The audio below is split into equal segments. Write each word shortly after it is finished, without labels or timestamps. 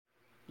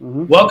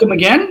Mm-hmm. Welcome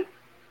again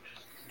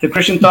to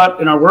Christian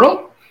Thought in Our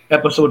World,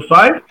 Episode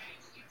 5,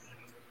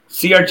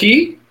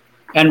 CRT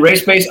and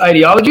Race-Based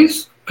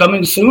Ideologies,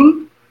 coming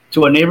soon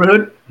to a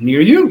neighborhood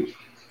near you,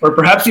 or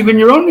perhaps even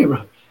your own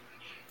neighborhood.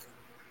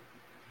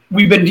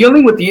 We've been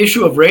dealing with the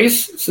issue of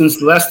race since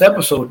the last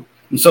episode.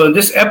 And so in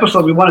this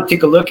episode, we want to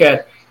take a look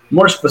at,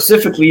 more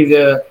specifically,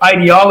 the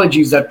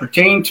ideologies that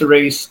pertain to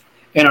race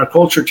in our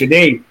culture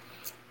today.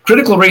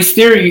 Critical race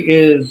theory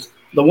is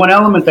the one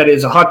element that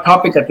is a hot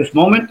topic at this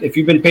moment. If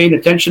you've been paying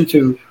attention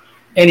to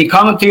any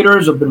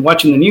commentators or been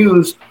watching the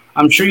news,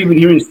 I'm sure you've been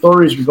hearing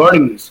stories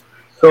regarding this.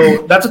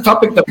 So that's a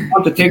topic that we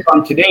want to take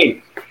on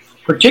today,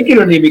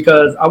 particularly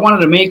because I wanted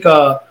to make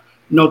a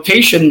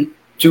notation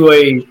to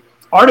a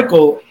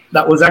article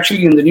that was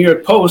actually in the New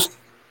York Post,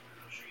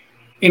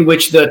 in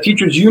which the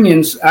teachers'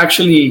 unions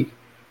actually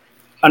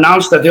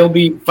announced that they'll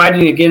be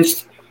fighting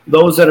against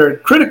those that are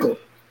critical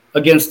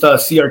against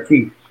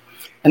CRT.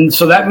 And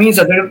so that means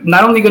that they're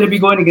not only going to be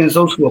going against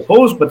those who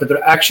oppose, but that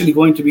they're actually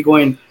going to be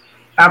going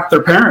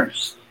after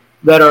parents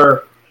that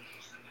are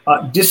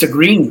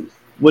disagreeing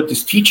with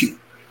this teaching.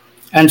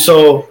 And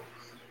so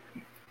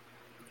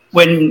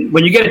when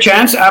you get a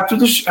chance after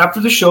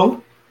the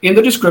show, in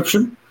the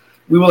description,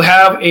 we will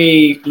have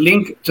a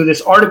link to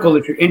this article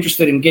if you're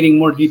interested in getting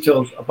more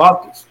details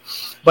about this.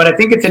 But I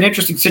think it's an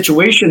interesting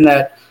situation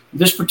that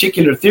this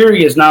particular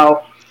theory is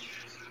now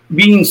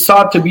being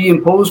sought to be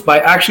imposed by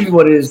actually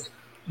what is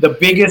the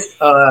biggest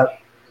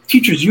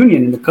teachers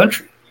union in the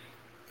country.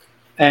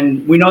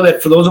 And we know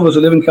that for those of us who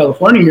live in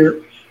California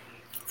here,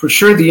 for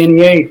sure the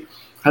NEA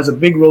has a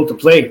big role to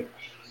play.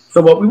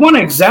 So what we want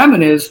to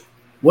examine is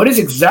what is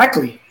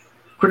exactly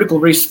critical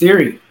race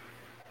theory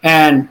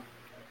and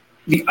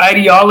the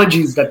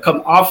ideologies that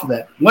come off of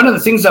that. One of the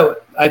things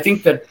that I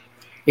think that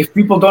if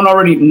people don't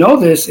already know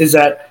this is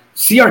that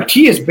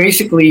CRT is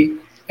basically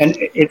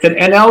it's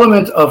an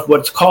element of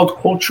what's called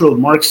cultural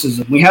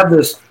Marxism. We have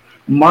this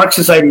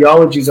Marxist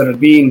ideologies that are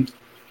being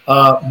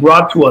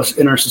brought to us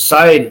in our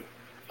society,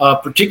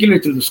 particularly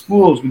through the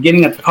schools,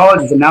 beginning at the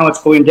colleges, and now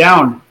it's going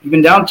down,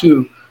 even down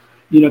to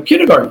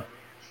kindergarten,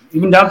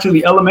 even down to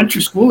the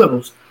elementary school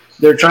levels.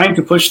 They're trying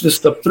to push this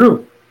stuff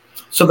through.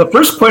 So the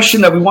first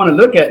question that we want to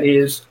look at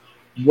is,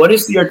 what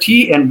is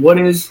CRT and what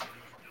is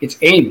its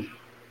aim?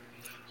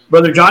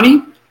 Brother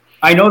Johnny,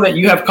 I know that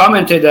you have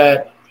commented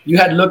that you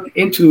had looked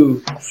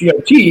into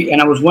CRT,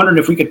 and I was wondering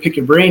if we could pick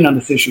your brain on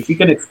this issue. If you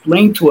can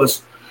explain to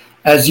us,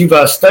 as you've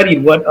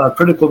studied what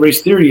critical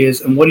race theory is,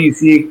 and what do you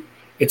see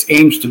its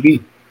aims to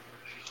be?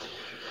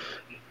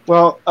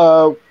 Well,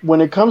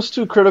 when it comes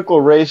to critical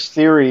race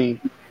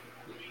theory,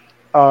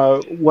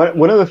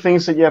 one of the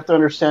things that you have to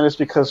understand is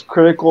because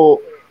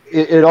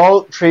it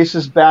all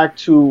traces back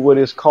to what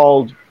is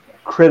called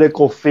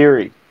critical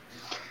theory.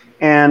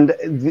 And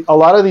a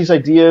lot of these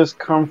ideas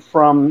come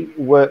from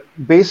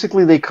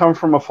they come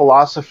from a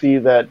philosophy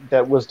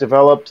that was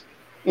developed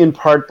in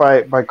part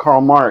by Karl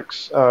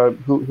Marx,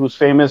 who's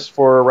famous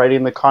for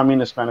writing the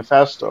Communist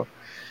Manifesto.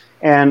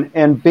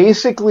 And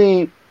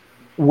basically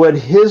what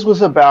his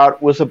was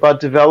about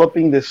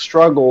developing this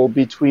struggle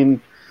between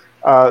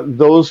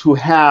those who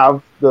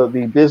have, the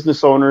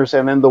business owners,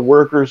 and then the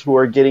workers who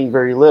are getting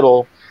very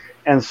little.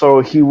 And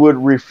so he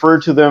would refer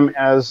to them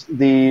as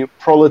the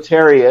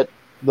proletariat.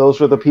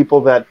 Those were the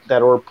people that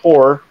are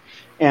poor.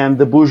 And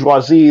the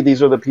bourgeoisie,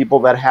 these are the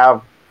people that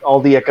have all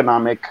the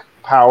economic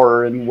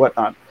power and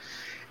whatnot.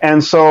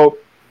 And so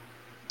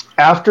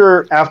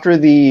after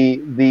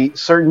the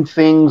certain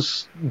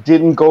things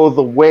didn't go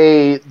the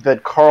way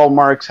that Karl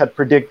Marx had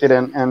predicted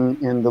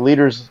and the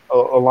leaders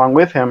along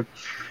with him,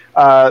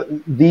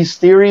 these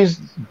theories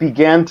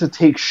began to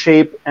take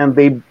shape and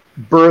they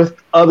birthed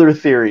other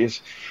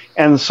theories.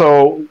 And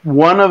so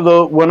one of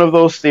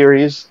those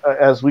theories,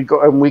 as we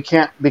go, and we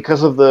can't,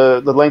 because of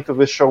the length of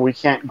this show, we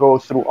can't go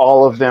through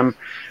all of them.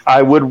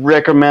 I would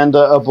recommend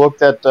a book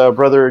that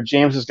Brother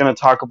James is going to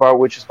talk about,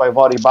 which is by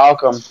Voddie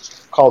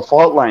Baucham, called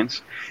Fault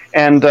Lines.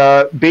 And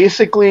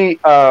basically,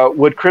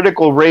 what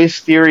critical race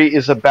theory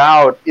is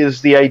about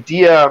is the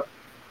idea.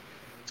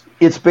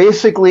 It's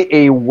basically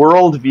a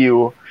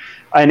worldview,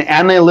 an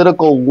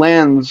analytical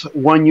lens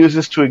one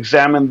uses to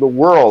examine the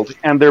world,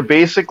 and they're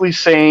basically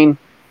saying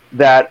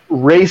that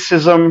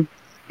racism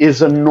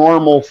is a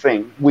normal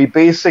thing. We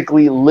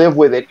basically live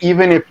with it,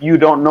 even if you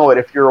don't know it.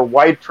 If you're a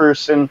white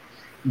person,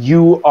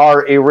 you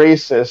are a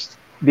racist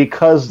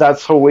because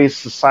that's the way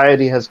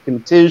society has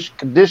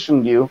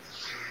conditioned you.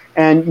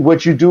 And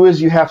what you do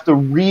is you have to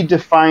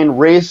redefine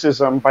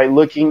racism by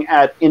looking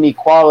at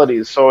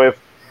inequalities. So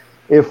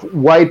if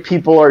white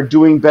people are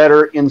doing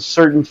better in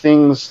certain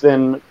things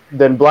than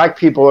black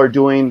people are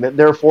doing,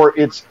 therefore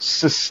it's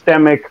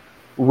systemic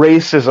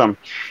racism.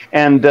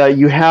 And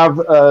you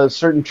have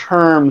certain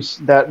terms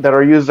that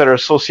are used that are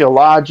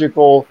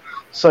sociological,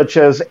 such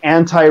as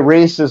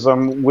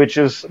anti-racism, which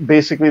is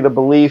basically the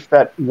belief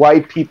that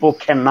white people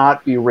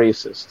cannot be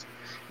racist.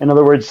 In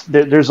other words,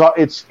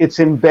 it's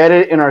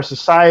embedded in our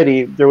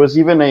society. There was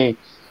even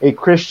a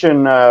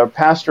Christian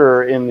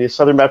pastor in the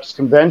Southern Baptist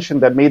Convention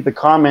that made the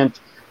comment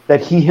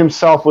that he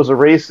himself was a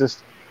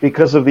racist,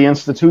 because of the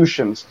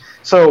institutions.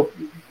 So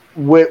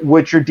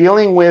what you're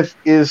dealing with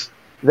is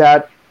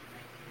that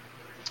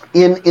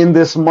in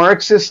this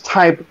Marxist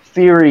type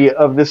theory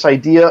of this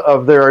idea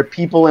of there are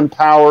people in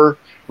power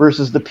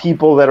versus the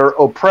people that are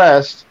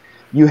oppressed,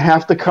 you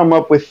have to come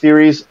up with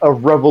theories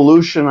of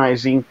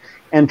revolutionizing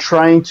and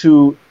trying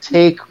to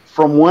take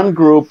from one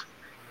group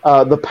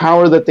the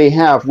power that they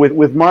have.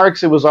 With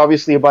Marx, it was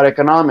obviously about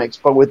economics,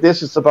 but with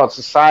this, it's about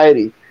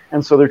society.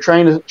 And so they're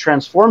trying to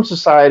transform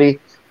society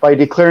by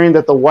declaring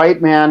that the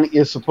white man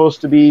is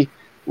supposed to be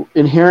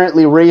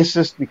inherently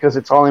racist because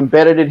it's all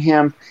embedded in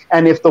him.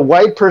 And if the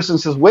white person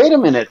says, wait a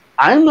minute,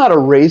 I'm not a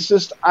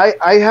racist,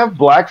 I have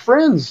black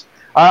friends.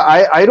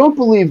 I don't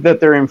believe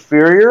that they're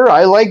inferior.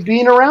 I like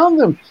being around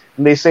them.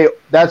 And they say,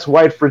 that's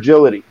white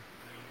fragility.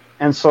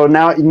 And so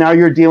now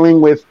you're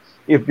dealing with,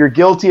 if you're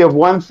guilty of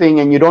one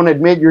thing and you don't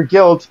admit your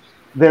guilt,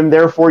 then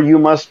therefore you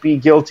must be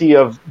guilty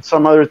of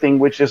some other thing,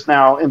 which is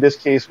now, in this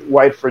case,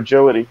 white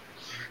fragility.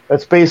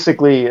 That's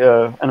basically, in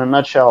a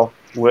nutshell,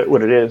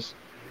 what it is.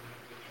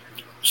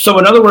 So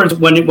in other words,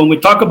 when we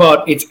talk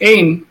about its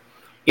aim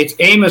is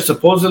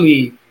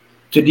supposedly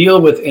to deal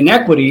with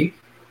inequity,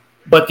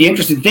 but the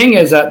interesting thing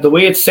is that the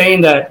way it's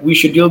saying that we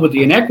should deal with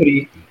the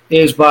inequity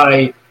is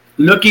by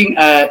looking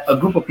at a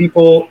group of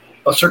people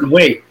a certain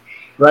way,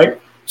 right?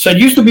 So it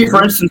used to be,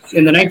 for instance,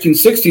 in the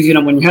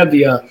 1960s, when you had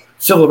the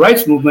civil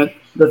rights movement,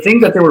 the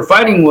thing that they were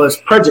fighting was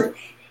prejudice,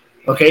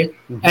 okay?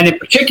 Mm-hmm. And in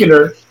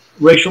particular,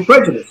 racial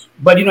prejudice.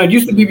 But, it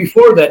used to be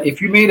before that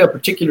if you made a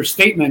particular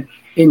statement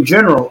in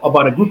general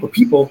about a group of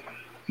people,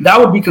 that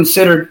would be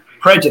considered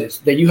prejudice,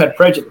 that you had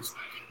prejudice.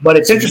 But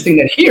it's interesting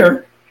that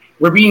here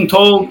we're being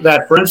told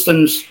that, for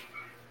instance,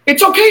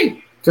 it's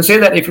okay to say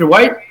that if you're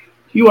white,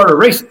 you are a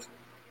racist,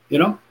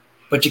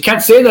 but you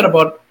can't say that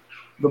about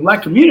the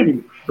black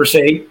community per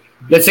se.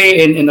 Let's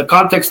say in the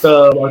context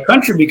of our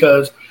country,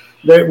 because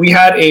we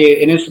had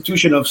an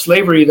institution of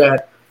slavery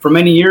that for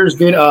many years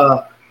did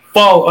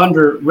fall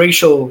under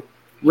racial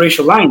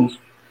lines.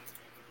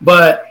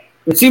 But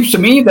it seems to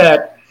me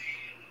that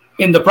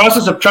in the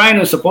process of trying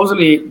to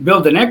supposedly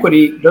build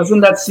inequity, doesn't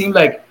that seem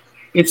like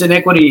it's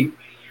inequity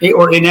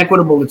or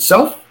inequitable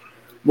itself?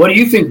 What do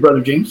you think,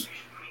 Brother James?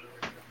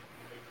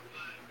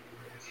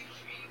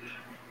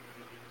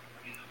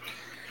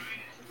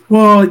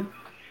 Well,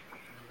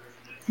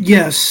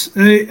 yes.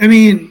 I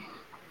mean,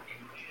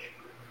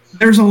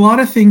 there's a lot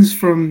of things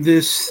from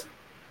this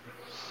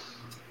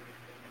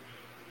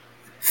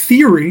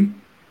theory,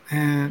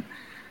 and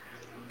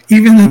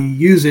even though you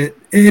use it,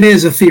 it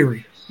is a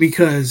theory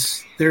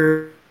because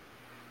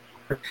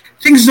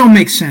things don't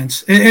make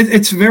sense.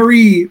 It's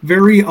very,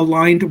 very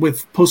aligned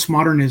with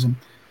postmodernism.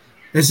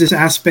 There's this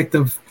aspect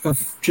of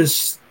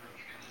just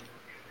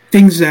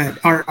things that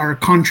are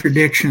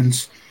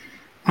contradictions.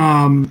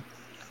 I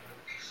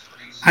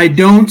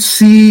don't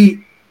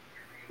see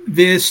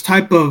this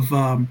type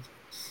of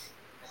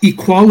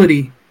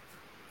equality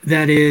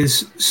that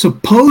is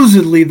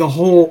supposedly the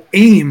whole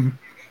aim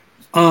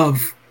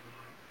of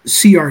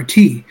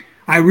CRT.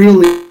 I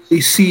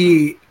really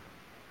see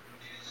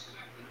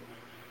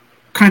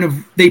kind of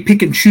they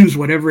pick and choose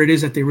whatever it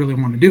is that they really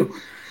want to do.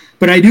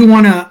 But I do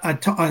want to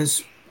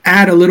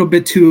add a little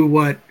bit to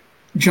what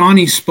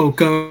Johnny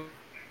spoke of,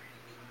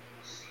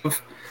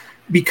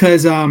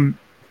 because in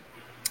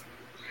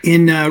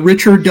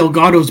Richard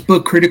Delgado's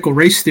book, Critical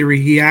Race Theory,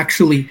 he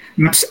actually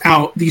maps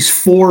out these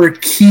 4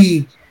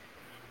 key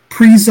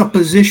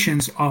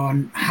presuppositions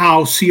on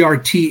how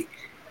CRT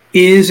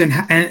is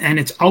and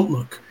its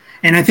outlook.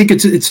 And I think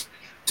it's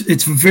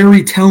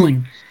very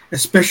telling,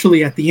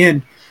 especially at the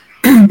end.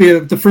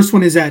 The first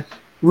one is that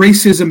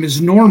racism is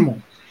normal,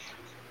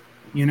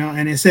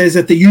 and it says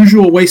that the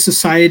usual way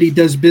society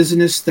does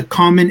business, the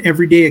common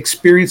everyday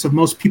experience of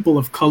most people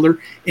of color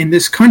in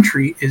this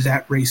country is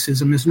that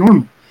racism is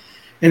normal.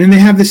 And then they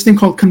have this thing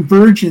called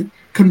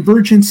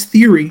convergence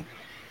theory,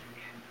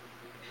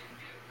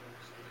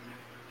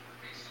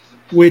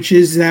 which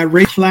is that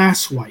race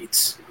class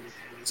whites.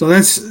 So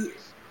it's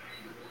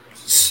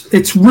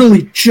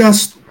really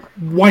just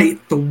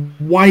white, the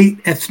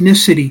white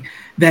ethnicity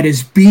that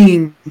is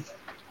being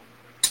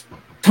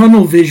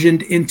tunnel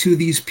visioned into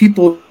these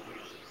people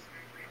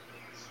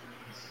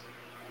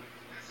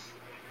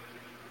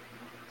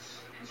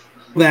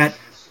that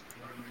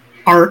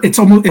are, it's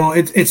almost,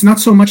 it's not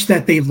so much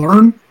that they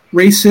learn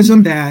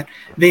racism, that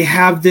they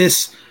have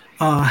this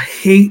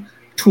hate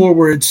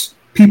towards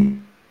people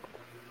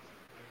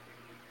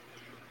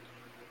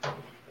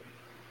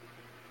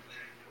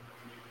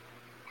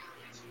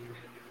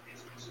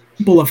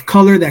of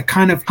color that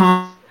kind of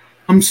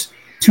comes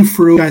to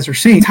fruit. Guys are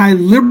saying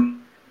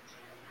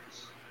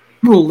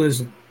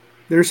anti-liberalism.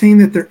 They're saying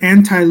that they're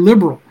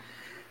anti-liberal.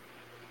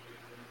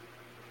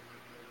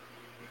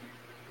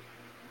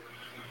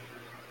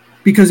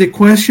 Because it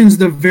questions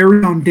the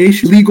very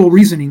foundation of legal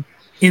reasoning,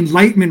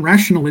 Enlightenment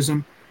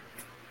rationalism,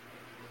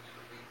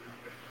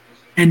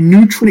 and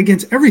neutral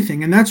against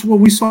everything. And that's what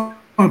we saw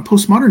on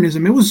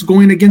postmodernism. It was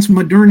going against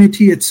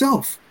modernity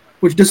itself,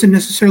 which doesn't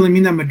necessarily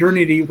mean that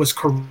modernity was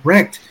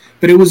correct,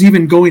 but it was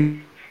even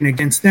going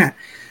against that.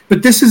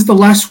 But this is the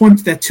last one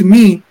that, to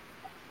me,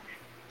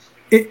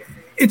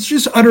 it's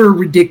just utter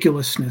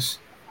ridiculousness.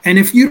 And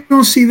if you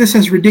don't see this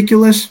as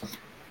ridiculous,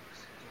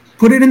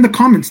 put it in the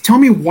comments. Tell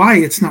me why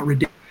it's not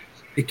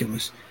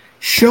ridiculous.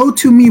 Show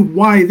to me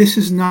why this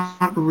is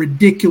not a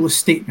ridiculous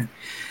statement.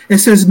 It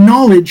says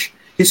knowledge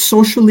is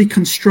socially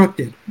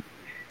constructed,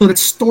 so that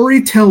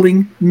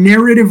storytelling,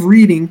 narrative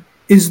reading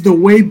is the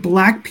way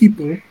Black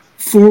people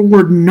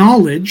forward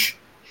knowledge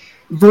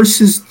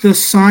versus the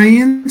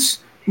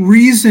science,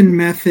 reason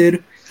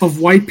method of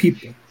white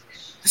people.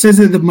 It says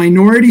that the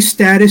minority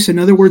status, in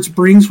other words,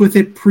 brings with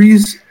it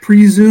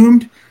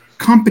presumed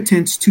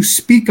competence to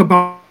speak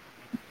about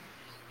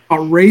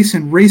race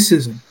and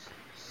racism.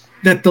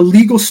 That the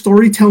legal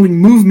storytelling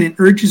movement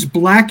urges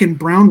Black and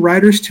brown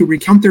writers to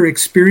recount their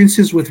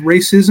experiences with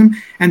racism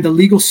and the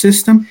legal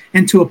system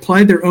and to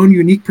apply their own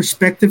unique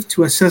perspective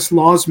to assess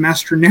law's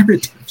master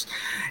narratives.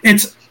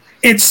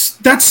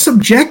 That's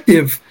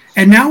subjective.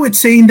 And now it's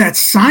saying that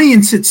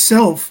science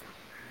itself,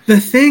 the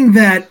thing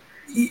that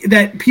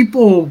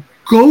people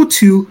go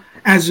to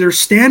as their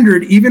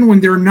standard, even when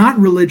they're not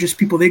religious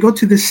people, they go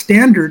to this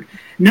standard.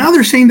 Now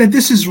they're saying that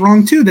this is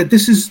wrong too, that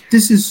this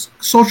is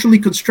socially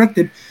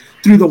constructed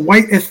through the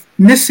white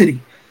ethnicity.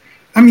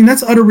 I mean,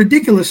 that's utter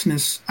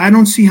ridiculousness. I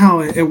don't see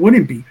how it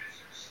wouldn't be.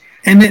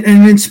 And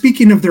then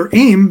speaking of their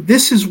aim,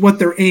 this is what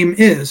their aim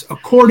is.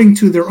 According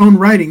to their own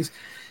writings,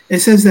 it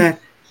says that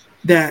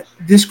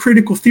this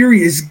critical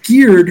theory is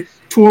geared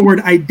toward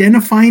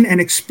identifying and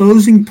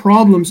exposing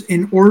problems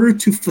in order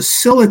to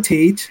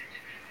facilitate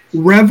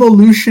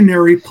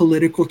revolutionary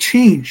political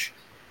change,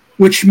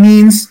 which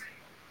means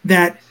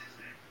that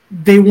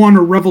they want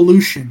a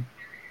revolution.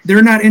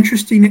 They're not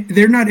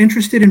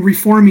interested in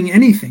reforming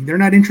anything. They're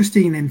not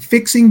interested in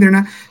fixing.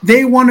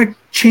 They want to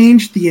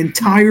change the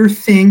entire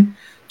thing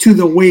to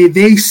the way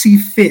they see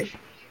fit.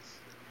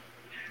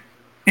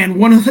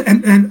 And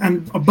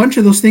and a bunch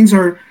of those things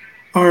are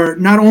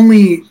not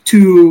only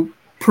to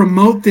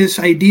promote this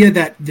idea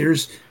that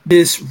there's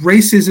this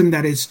racism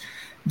that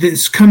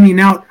is coming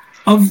out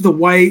of the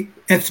white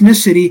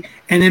ethnicity,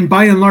 and then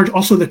by and large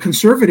also the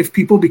conservative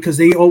people, because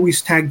they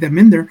always tag them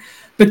in there,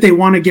 but they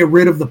want to get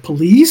rid of the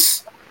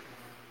police.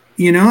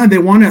 You know, they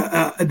want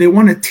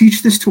to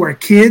teach this to our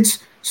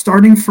kids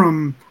starting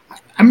from,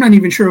 I'm not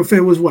even sure if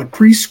it was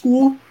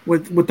preschool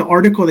with the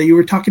article that you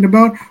were talking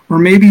about, or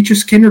maybe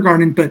just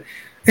kindergarten, but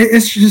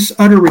it's just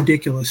utter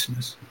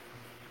ridiculousness.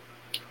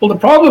 Well, the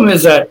problem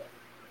is that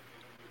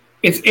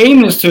its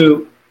aim is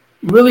to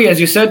really, as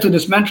you said, to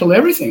dismantle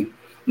everything.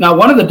 Now,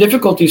 one of the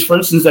difficulties, for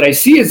instance, that I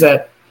see is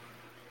that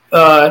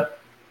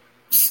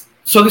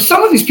so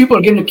some of these people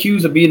are getting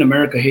accused of being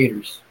America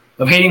haters,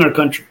 of hating our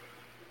country,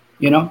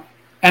 you know?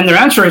 And their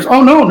answer is,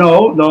 oh,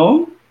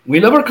 no,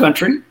 we love our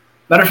country.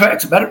 Matter of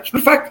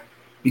fact,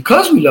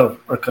 because we love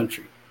our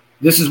country,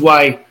 this is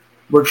why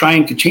we're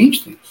trying to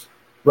change things,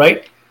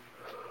 right?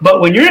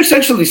 But when you're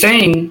essentially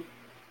saying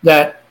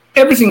that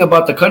everything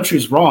about the country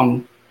is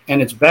wrong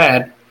and it's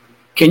bad,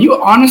 can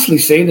you honestly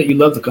say that you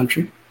love the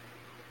country?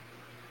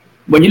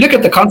 When you look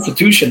at the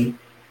Constitution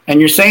and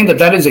you're saying that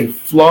that is a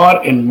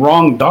flawed and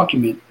wrong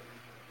document,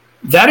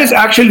 that is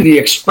actually the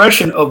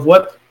expression of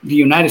what the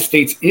United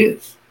States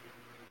is.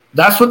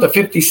 That's what the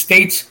 50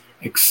 states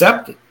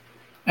accepted.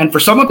 And for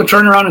someone to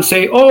turn around and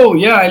say, oh,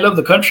 yeah, I love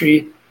the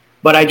country,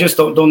 but I just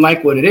don't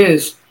like what it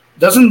is,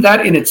 doesn't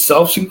that in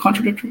itself seem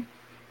contradictory?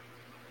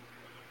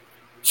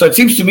 So it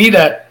seems to me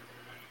that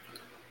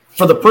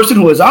for the person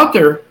who is out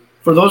there,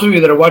 for those of you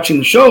that are watching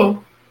the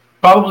show,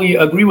 probably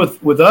agree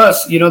with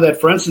us, you know,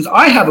 that, for instance,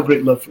 I have a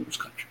great love for this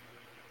country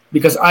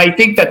because I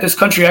think that this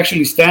country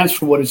actually stands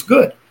for what is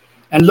good.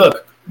 And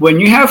look, when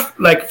you have,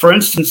 like, for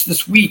instance,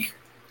 this week,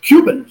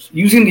 Cubans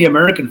using the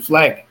American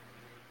flag,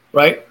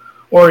 right?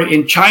 Or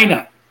in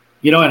China,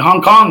 you know, in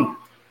Hong Kong,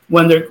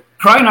 when they're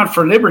crying out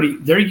for liberty,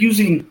 they're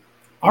using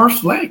our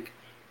flag,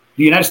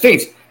 the United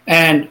States.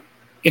 And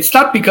it's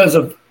not because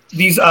of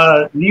these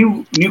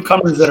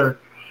newcomers that are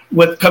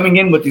coming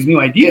in with these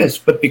new ideas,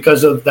 but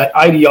because of that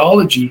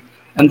ideology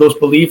and those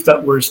beliefs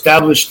that were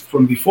established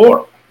from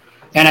before.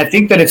 And I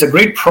think that it's a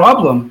great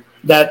problem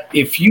that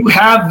if you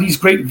have these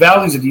great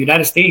values of the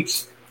United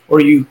States, or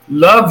you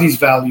love these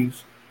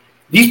values,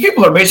 these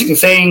people are basically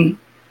saying,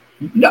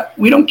 no,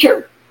 we don't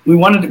care. We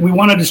want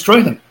to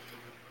destroy them.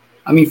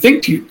 I mean,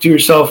 think to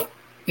yourself,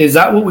 is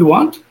that what we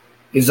want?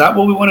 Is that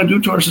what we want to do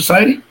to our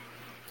society?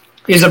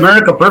 Is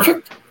America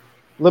perfect?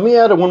 Let me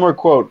add one more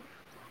quote.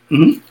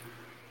 Mm-hmm.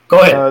 Go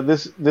ahead.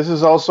 This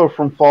is also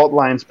from Fault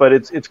Lines, but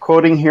it's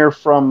quoting here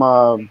from.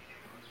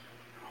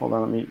 Hold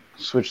on, let me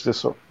switch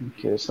this up.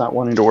 Okay, it's not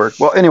wanting to work.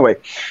 Well, anyway,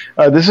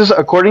 this is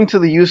according to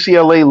the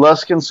UCLA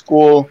Luskin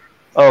School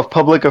of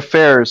Public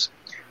Affairs.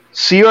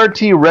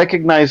 CRT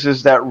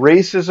recognizes that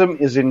racism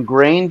is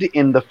ingrained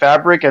in the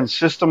fabric and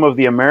system of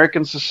the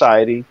American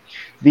society.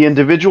 The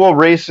individual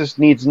racist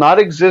needs not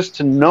exist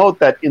to note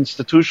that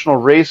institutional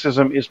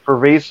racism is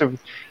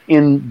pervasive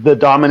in the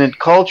dominant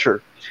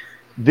culture.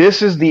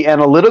 This is the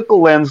analytical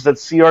lens that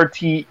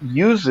CRT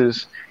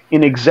uses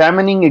In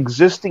examining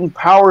existing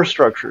power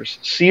structures,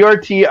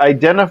 CRT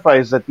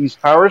identifies that these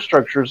power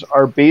structures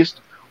are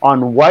based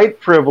on white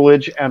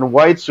privilege and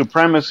white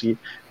supremacy,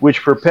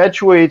 which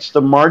perpetuates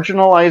the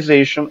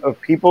marginalization of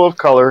people of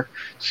color.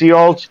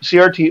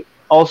 CRT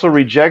also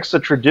rejects the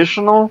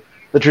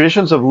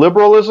traditions of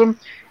liberalism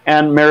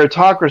and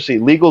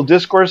meritocracy. Legal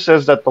discourse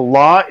says that the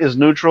law is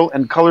neutral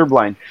and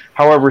colorblind.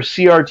 However,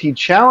 CRT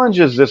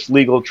challenges this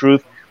legal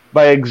truth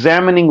by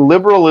examining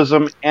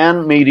liberalism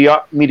and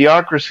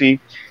meritocracy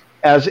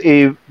as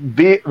a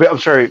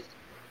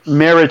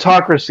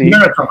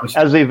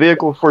as a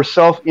vehicle for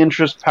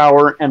self-interest,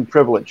 power, and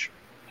privilege.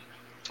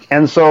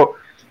 And so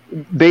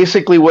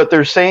basically what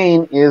they're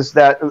saying is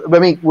that, I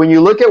mean, when you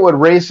look at what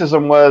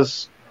racism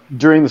was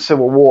during the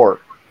Civil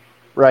War,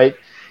 right,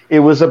 it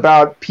was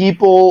about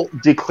people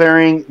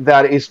declaring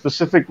that a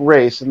specific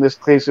race, in this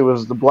case it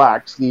was the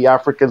blacks, the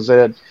Africans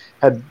that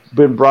had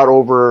been brought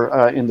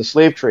over in the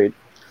slave trade,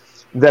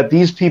 that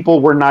these people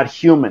were not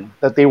human,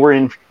 that they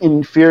were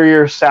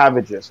inferior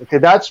savages. Okay,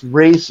 that's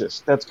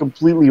racist. That's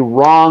completely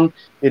wrong.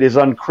 It is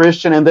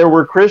unchristian. And there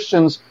were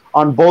Christians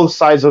on both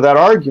sides of that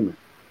argument.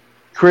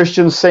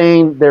 Christians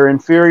saying they're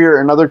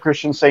inferior and other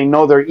Christians saying,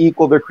 no, they're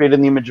equal, they're created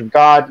in the image of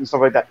God and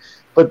stuff like that.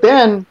 But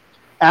then,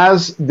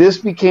 as this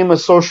became a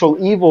social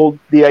evil,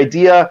 the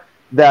idea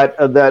that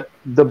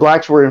the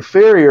blacks were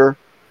inferior,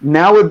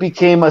 now it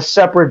became a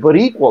separate but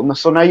equal.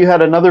 So now you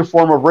had another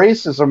form of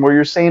racism where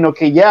you're saying,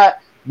 okay, yeah,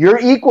 you're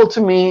equal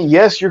to me.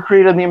 Yes, you're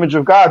created in the image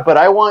of God, but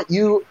I want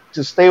you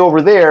to stay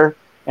over there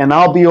and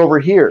I'll be over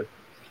here.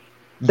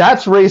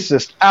 That's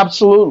racist,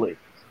 absolutely.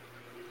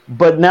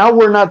 But now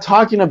we're not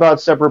talking about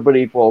separate but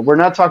equal. We're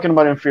not talking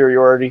about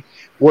inferiority.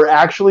 We're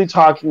actually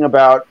talking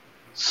about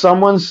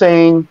someone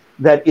saying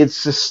that it's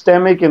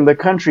systemic in the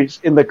countries,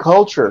 in the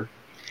culture,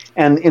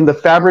 and in the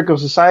fabric of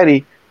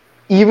society.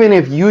 Even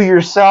if you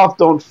yourself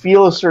don't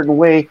feel a certain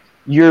way,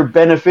 you're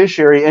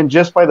beneficiary, and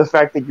just by the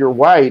fact that you're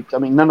white, I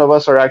mean, none of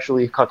us are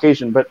actually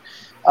Caucasian, but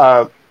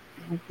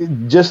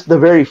just the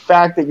very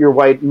fact that you're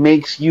white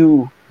makes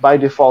you, by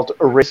default,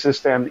 a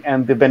racist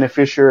and the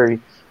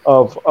beneficiary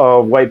of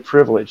white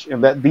privilege.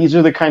 And that these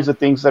are the kinds of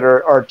things that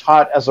are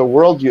taught as a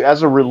worldview,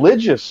 as a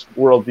religious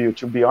worldview,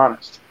 to be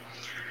honest.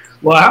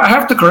 Well, I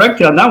have to correct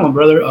you on that one,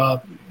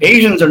 brother.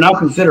 Asians are now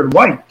considered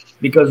white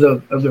because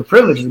of their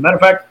privilege. As a matter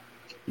of fact,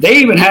 they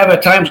even have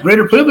at times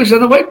greater privilege than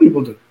the white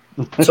people do.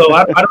 So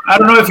I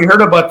don't know if you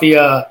heard about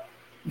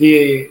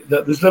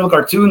this little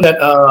cartoon that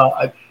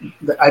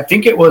I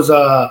think it was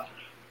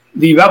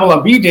the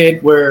Babylon Bee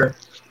did, or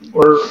I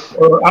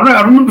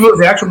don't remember if it was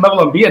the actual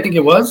Babylon Bee. I think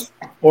it was,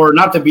 or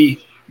not the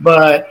Bee,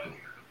 but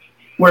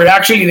where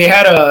actually they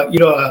had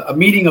a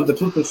meeting of the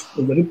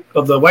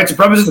white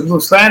supremacists, the Ku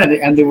Klux Klan,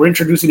 and they were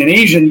introducing an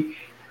Asian,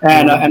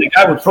 and the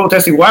guy was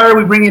protesting, why are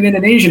we bringing in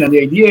an Asian? And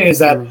the idea is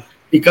that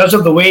because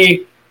of the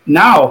way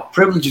now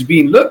privilege is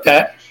being looked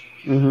at,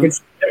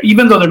 it's,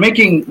 even though they're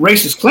making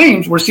racist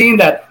claims, we're seeing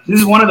that this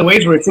is one of the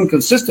ways where it's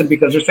inconsistent,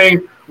 because they're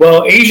saying,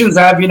 well, Asians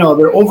have,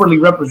 they're overly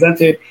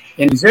represented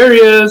in these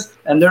areas,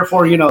 and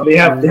therefore, they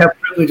have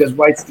privilege as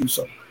whites do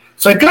so.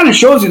 So it kind of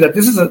shows you that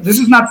this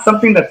is not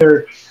something that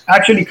they're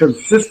actually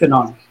consistent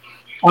on.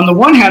 On the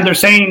one hand, they're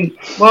saying,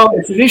 well,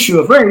 it's an issue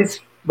of race,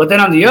 but then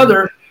on the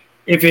other,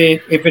 if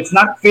it's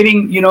not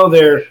fitting,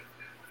 their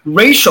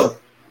racial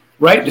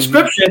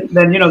description,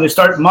 then they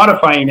start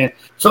modifying it.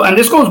 So, and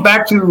this goes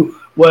back to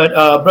what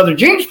Brother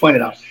James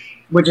pointed out,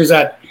 which is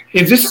that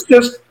if this is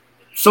just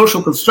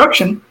social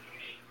construction,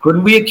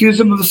 couldn't we accuse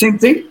them of the same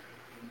thing?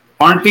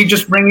 Aren't they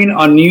just bringing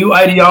a new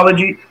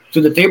ideology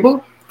to the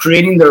table,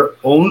 creating their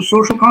own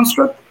social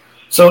construct?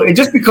 So it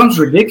just becomes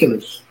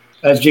ridiculous,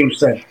 as James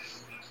said,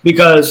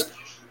 because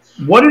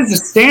what is the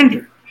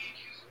standard?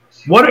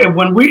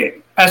 When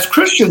we, as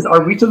Christians,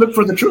 are we to look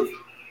for the truth?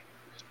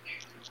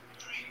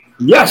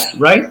 Yes,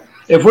 right?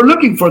 If we're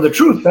looking for the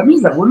truth, that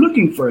means that we're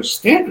looking for a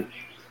standard.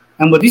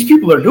 And what these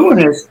people are doing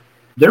is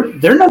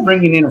they're not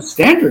bringing in a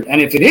standard.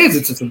 And if it is,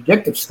 it's a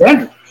subjective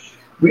standard.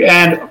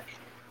 And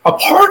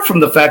apart from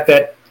the fact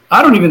that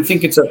I don't even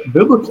think it's a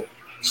biblical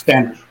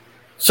standard.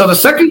 So the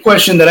second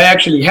question that I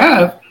actually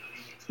have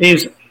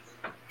is,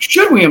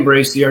 should we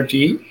embrace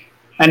CRT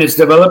and its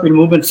developing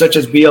movements such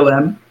as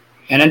BLM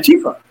and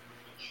Antifa?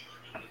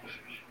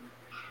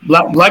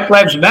 Black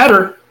Lives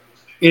Matter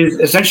is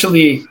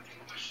essentially,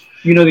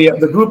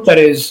 the group that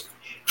is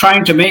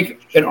trying to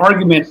make an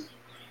argument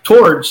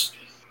towards,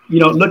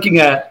 looking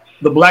at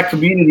the black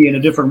community in a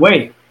different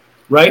way,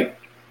 right?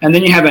 And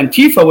then you have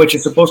Antifa, which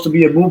is supposed to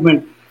be a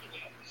movement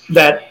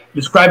that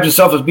describes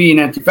itself as being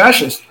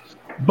anti-fascist.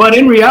 But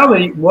in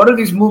reality, what are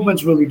these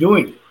movements really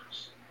doing?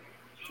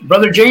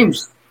 Brother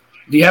James,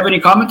 do you have any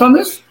comment on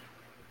this?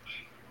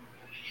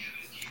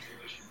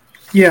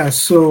 Yeah,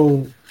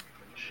 so,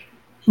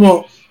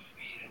 well,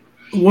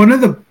 one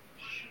of the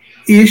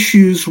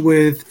issues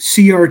with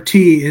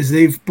CRT is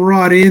they've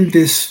brought in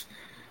this,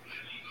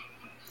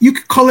 you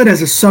could call it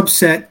as a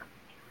subset,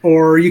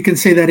 or you can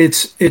say that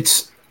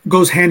it's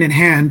goes hand in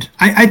hand.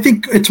 I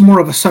think it's more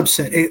of a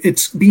subset.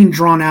 It's being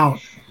drawn out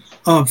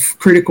of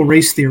critical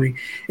race theory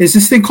is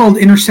this thing called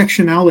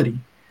intersectionality.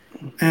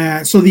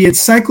 So the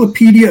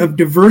Encyclopedia of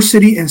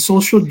Diversity and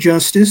Social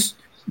Justice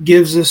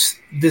gives us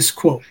this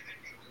quote.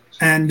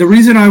 And the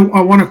reason I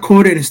want to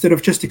quote it instead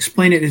of just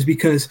explain it is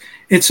because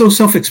it's so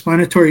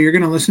self-explanatory. You're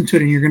going to listen to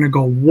it and you're going to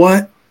go,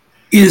 what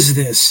is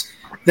this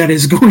that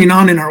is going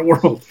on in our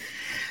world?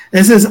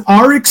 It says,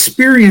 our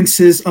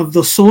experiences of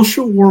the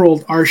social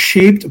world are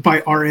shaped by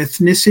our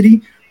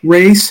ethnicity,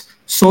 race,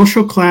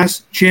 social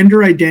class,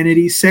 gender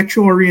identity,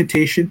 sexual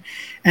orientation,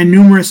 and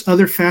numerous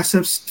other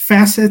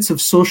facets of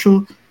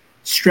social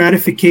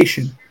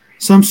stratification.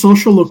 Some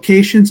social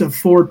locations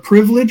afford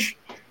privilege,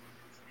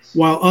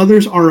 while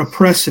others are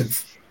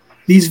oppressive.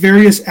 These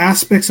various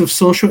aspects of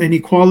social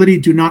inequality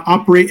do not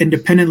operate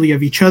independently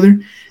of each other.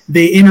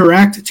 They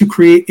interact to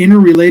create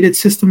interrelated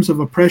systems of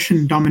oppression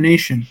and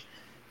domination.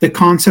 The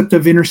concept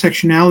of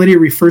intersectionality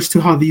refers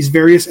to how these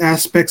various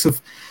aspects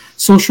of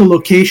social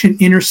location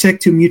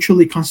intersect to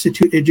mutually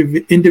constitute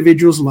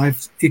individuals'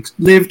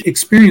 lived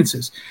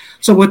experiences.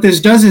 So what this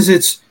does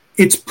is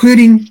it's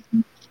putting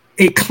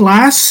a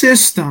class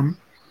system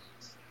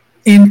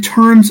in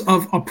terms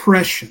of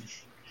oppression.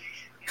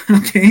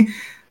 Okay,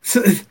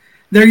 so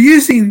they're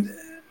using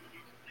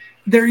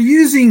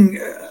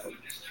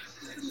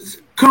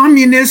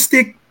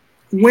communistic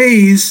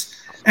ways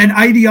and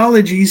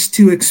ideologies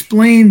to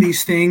explain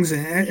these things,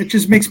 and it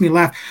just makes me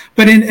laugh.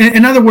 But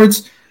in other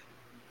words,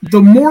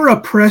 the more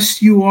oppressed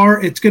you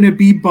are, it's going to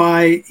be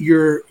by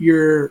your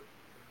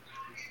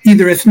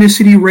either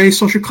ethnicity, race,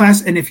 social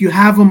class, and if you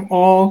have them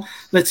all,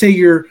 let's say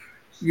you're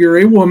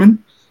a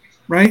woman,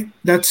 right?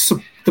 That's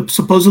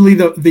supposedly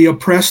the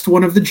oppressed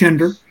one of the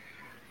gender.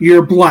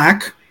 You're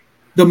black,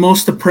 the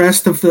most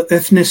oppressed of the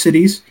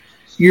ethnicities.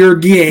 You're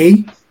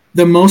gay,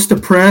 the most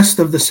oppressed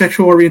of the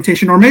sexual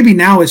orientation, or maybe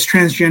now it's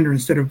transgender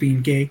instead of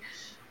being gay.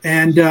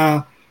 And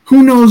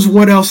who knows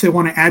what else they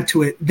want to add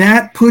to it.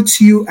 That puts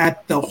you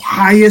at the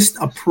highest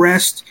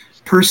oppressed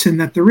person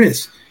that there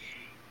is.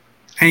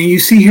 And you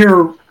see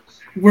here,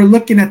 we're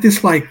looking at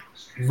this like,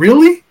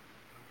 really?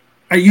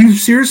 Are you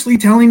seriously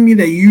telling me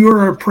that you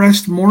are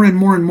oppressed more and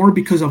more and more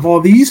because of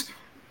all these?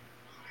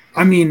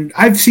 I mean,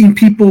 I've seen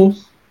people,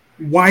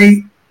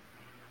 white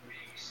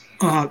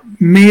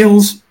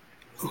males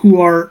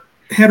who are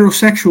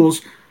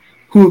heterosexuals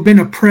who have been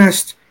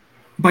oppressed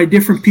by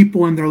different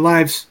people in their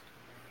lives.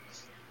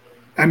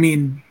 I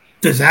mean,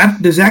 does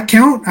that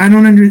count? I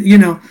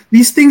don't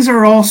these things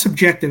are all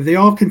subjective. They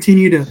all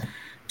continue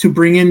to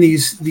bring in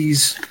these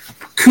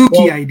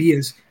kooky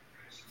ideas.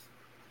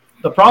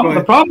 The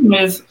problem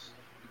is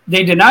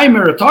they deny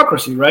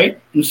meritocracy, right?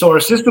 And so our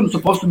system's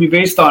supposed to be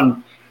based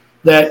on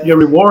that your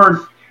reward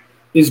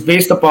is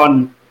based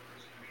upon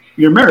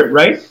your merit,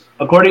 right?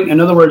 In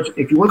other words,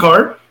 if you work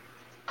hard,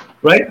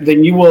 right,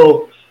 then you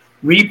will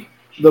reap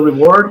the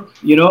reward,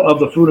 of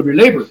the fruit of your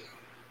labor.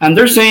 And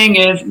they're saying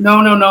is,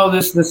 no,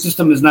 this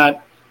system is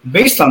not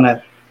based on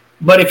that.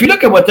 But if you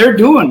look at what they're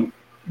doing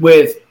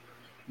with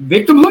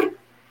victimhood,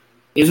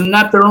 isn't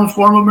that their own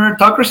form of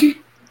meritocracy?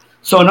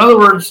 So in other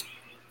words,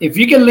 if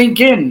you can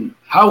link in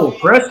how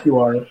oppressed you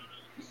are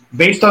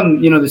based on,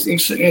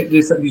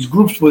 these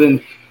groups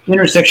within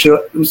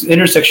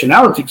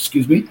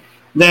intersectionality,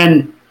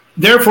 then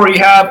therefore you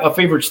have a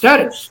favored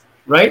status,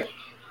 right?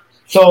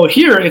 So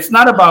here it's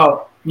not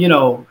about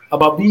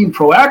being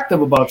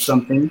proactive about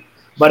something,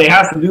 but it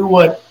has to do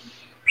what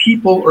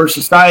people or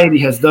society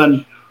has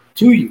done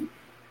to you.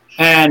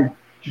 And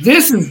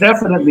this is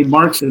definitely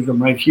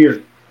Marxism right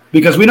here,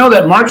 because we know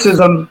that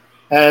Marxism,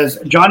 as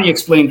Johnny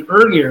explained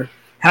earlier,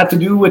 had to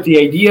do with the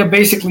idea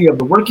basically of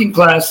the working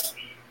class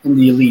and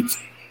the elites.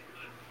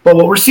 But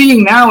what we're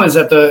seeing now is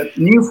that the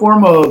new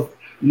form of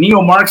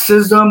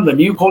neo-Marxism, the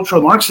new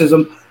cultural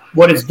Marxism,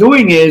 what it's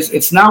doing is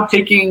it's now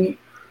taking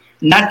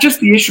not just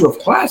the issue of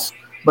class,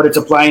 but it's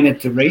applying it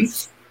to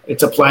race,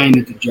 it's applying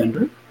it to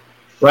gender,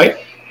 right?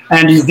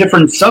 And these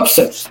different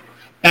subsets.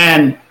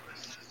 And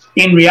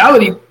in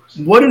reality,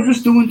 what is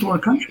this doing to our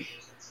country?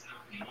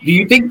 Do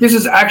you think this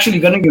is actually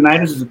going to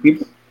unite us as a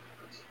people?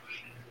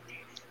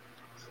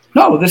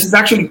 No, this is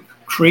actually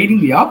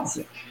creating the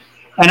opposite.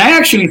 And I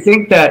actually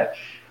think that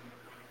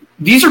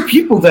these are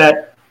people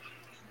that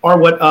are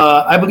what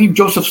I believe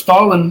Joseph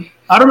Stalin,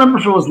 I don't remember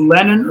if it was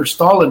Lenin or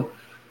Stalin,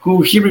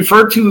 who he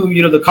referred to,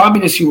 the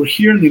communists who were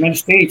here in the United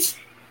States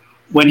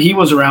when he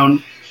was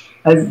around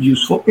as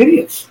useful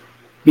idiots.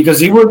 Because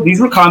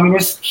these were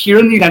communists here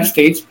in the United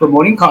States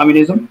promoting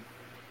communism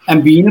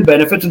and being a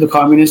benefit to the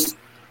communists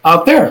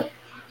out there.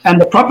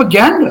 And the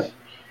propaganda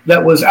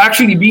that was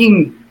actually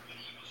being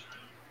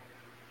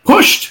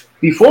pushed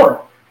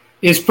before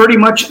is pretty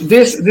much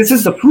this. This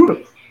is the fruit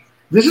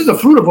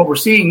of what we're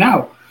seeing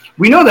now.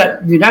 We know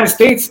that in the United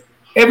States,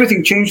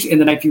 everything changed in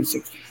the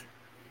 1960s.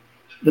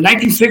 The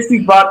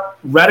 1960s brought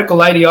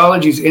radical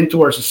ideologies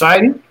into our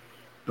society,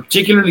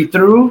 particularly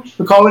through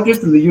the colleges,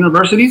 through the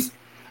universities,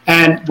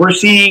 and we're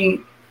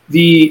seeing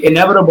the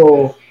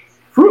inevitable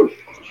fruit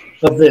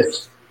of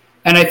this.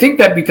 And I think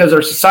that because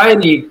our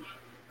society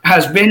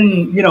has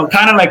been,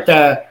 kind of like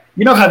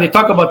how they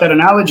talk about that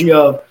analogy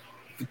of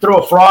if you throw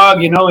a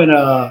frog, in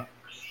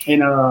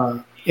in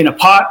a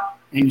pot,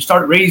 and you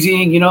start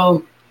raising,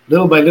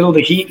 little by little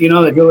the heat,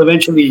 that you'll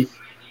eventually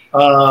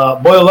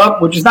boil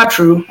up, which is not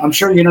true. I'm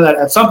sure you know that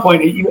at some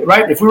point,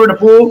 right? If we were in a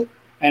pool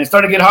and it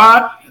started to get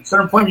hot, at a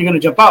certain point you're going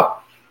to jump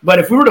out. But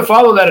if we were to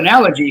follow that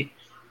analogy,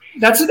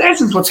 that's in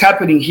essence what's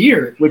happening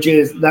here, which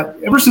is that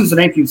ever since the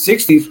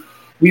 1960s,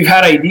 we've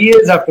had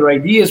ideas after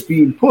ideas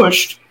being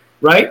pushed,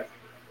 right?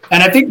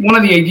 And I think one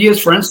of the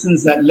ideas, for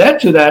instance, that led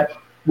to that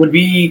would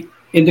be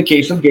in the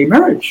case of gay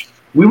marriage.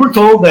 We were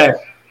told that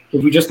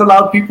if we just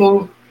allowed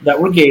people that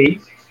were gay,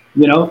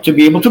 to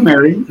be able to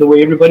marry the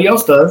way everybody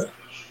else does,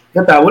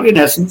 that would, in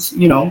essence,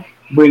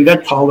 bring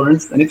that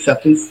tolerance and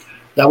acceptance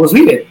that was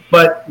needed.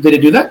 But did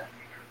it do that?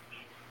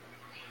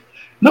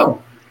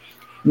 No.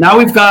 Now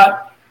we've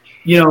got,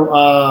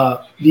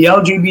 the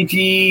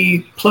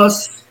LGBT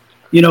plus,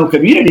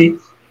 community,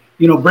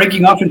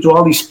 breaking off into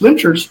all these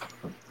splinters,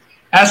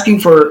 asking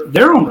for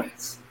their own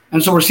rights.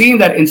 And so we're seeing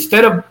that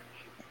instead of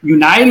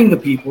uniting the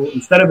people,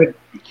 instead of it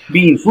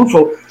being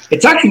fruitful,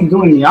 it's actually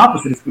doing the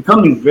opposite. It's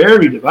becoming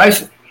very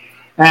divisive.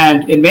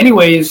 And in many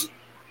ways,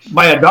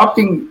 by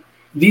adopting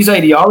these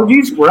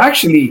ideologies, we're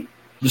actually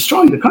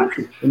destroying the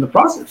country in the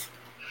process.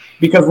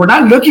 Because we're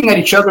not looking at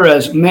each other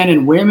as men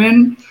and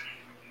women,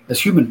 as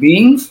human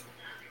beings,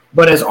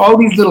 but as all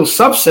these little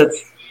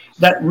subsets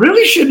that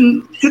really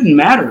shouldn't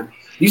matter.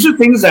 These are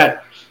things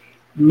that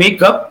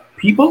make up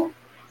people,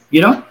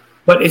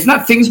 but it's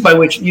not things by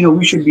which,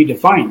 we should be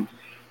defined.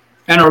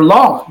 And our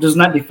law does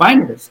not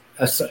define it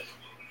as such.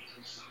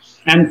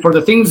 And for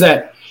the things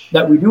that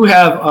we do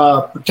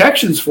have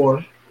protections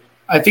for,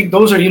 I think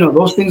those are,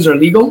 those things are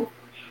legal.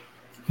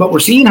 But we're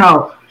seeing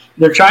how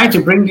they're trying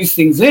to bring these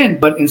things in,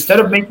 but instead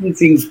of making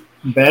things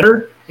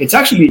better, it's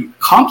actually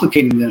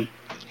complicating them.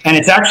 And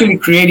it's actually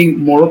creating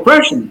more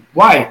oppression.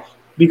 Why?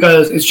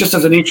 Because it's just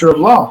as a nature of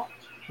law.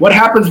 What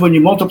happens when you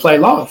multiply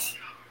laws?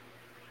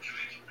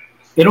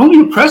 It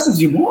only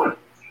oppresses you more.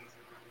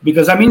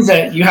 Because that means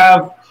that you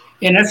have,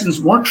 in essence,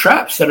 more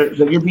traps that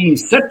you're being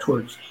set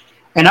towards.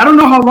 And I don't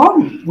know how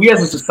long we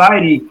as a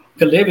society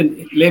could live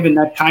in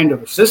that kind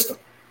of a system.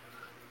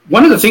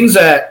 One of the things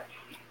that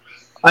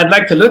I'd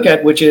like to look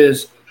at, which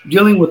is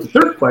dealing with the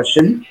third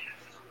question,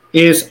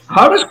 is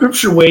how does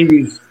Scripture weigh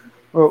these?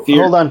 Well,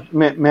 hold on.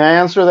 May I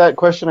answer that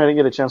question? I didn't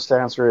get a chance to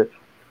answer it.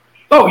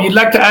 Oh, you'd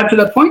like to add to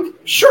that point?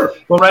 Sure.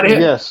 Go right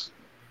ahead. Yes.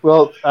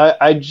 Well,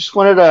 I just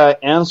wanted to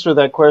answer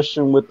that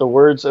question with the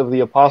words of the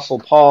Apostle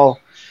Paul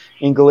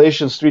in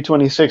Galatians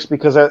 3:26,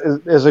 because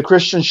as a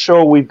Christian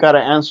show, we've got to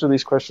answer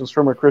these questions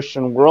from a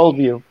Christian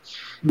worldview.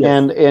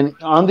 Yes. And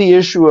on the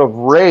issue of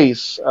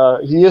race,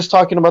 he is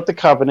talking about the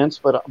covenants,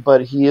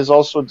 but he is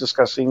also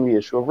discussing the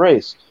issue of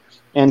race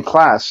and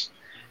class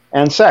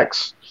and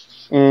sex.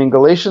 In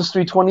Galatians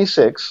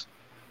 3:26,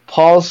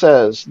 Paul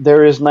says,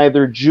 "There is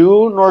neither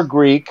Jew nor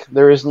Greek,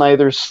 there is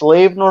neither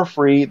slave nor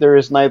free, there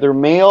is neither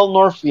male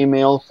nor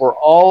female, for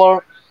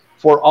all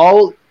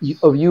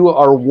of you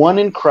are one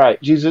in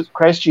Christ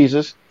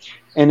Jesus.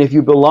 And if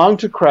you belong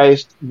to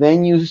Christ,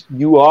 then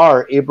you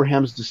are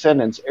Abraham's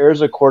descendants,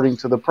 heirs according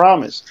to the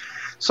promise."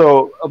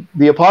 So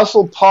the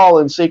Apostle Paul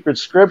in sacred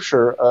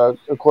scripture,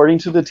 according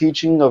to the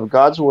teaching of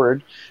God's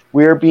word,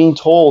 we are being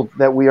told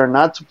that we are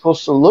not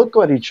supposed to look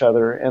at each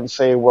other and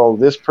say, well,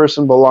 this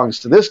person belongs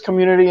to this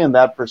community and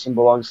that person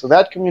belongs to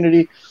that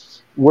community.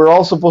 We're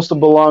all supposed to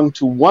belong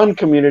to one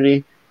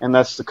community, and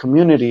that's the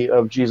community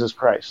of Jesus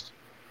Christ.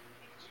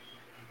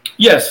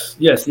 Yes.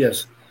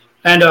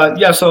 And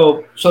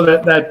so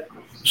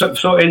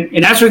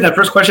in answering that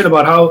first question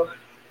about how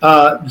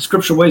the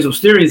Scripture weighs those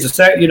theories,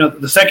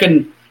 the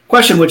second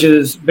question, which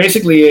is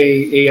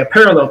basically a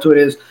parallel to it,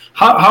 is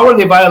how are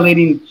they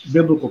violating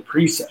biblical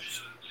precepts?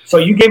 So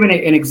you gave an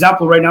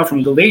example right now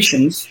from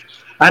Galatians.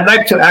 I'd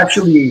like to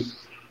actually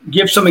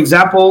give some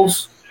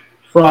examples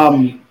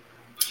from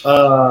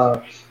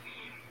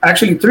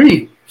actually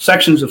 3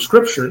 sections of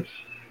Scripture.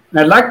 And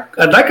I'd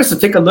like us to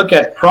take a look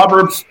at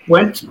Proverbs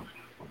 20,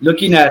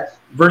 looking at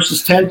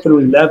verses 10 through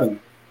 11.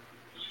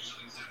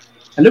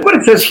 And look what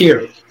it says here.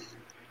 It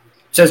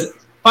says,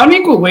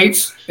 "Unequal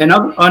weights and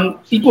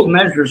unequal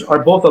measures are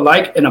both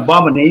alike an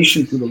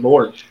abomination to the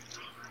Lord.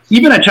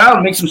 Even a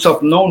child makes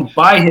himself known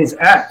by his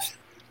acts,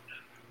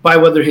 by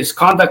whether his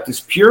conduct is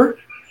pure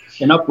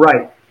and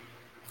upright."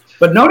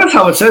 But notice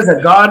how it says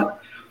that God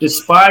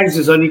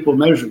despises unequal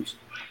measures.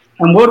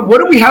 And what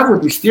do we have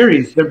with these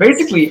theories? They're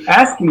basically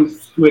asking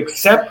to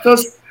accept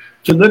us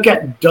to look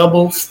at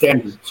double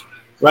standards,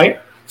 right?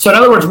 So in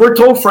other words, we're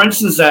told, for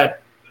instance,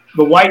 that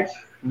the white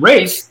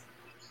race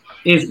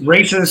is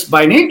racist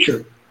by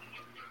nature.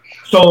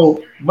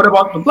 So what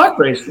about the black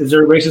race? Is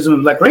there racism in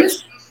the black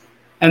race?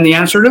 And the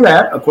answer to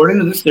that, according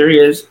to this theory,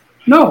 is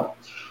no,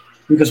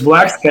 because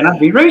blacks cannot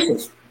be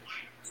racist.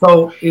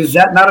 So is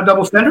that not a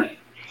double standard?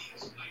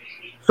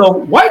 So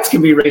whites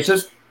can be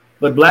racist,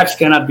 but blacks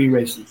cannot be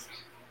racist.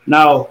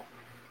 Now,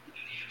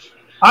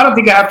 I don't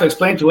think I have to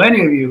explain to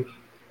any of you,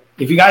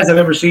 if you guys have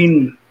ever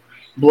seen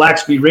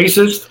blacks be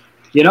racist,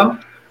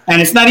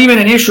 and it's not even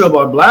an issue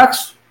about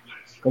blacks,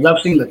 because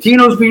I've seen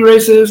Latinos be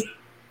racist,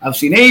 I've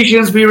seen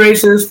Asians be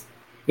racist,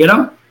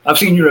 I've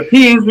seen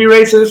Europeans be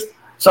racist.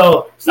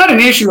 So it's not an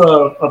issue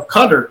of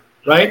color,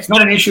 right? It's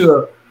not an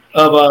issue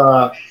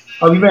of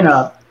even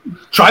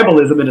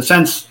tribalism in a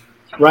sense,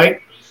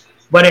 right?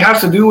 But it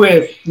has to do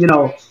with,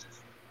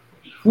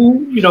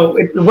 who,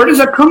 where does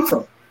that come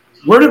from?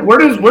 Where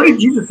did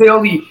Jesus say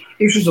all the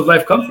issues of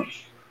life come from?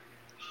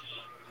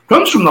 It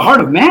comes from the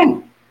heart of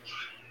man.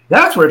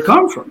 That's where it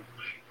comes from.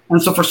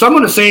 And so for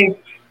someone to say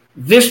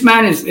this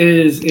man is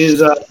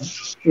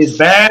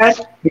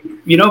bad,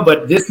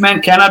 but this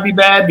man cannot be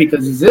bad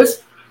because he's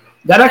this,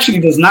 that actually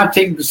does not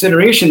take into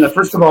consideration that,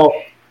 first of all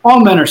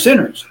men are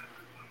sinners.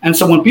 And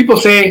so when people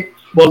say,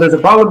 well, there's a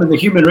problem in the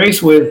human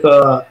race with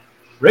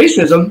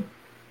racism,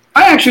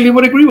 I actually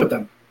would agree with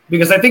them,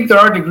 because I think there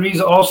are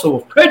degrees also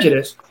of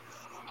prejudice.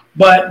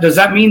 But does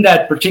that mean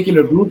that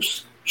particular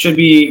groups should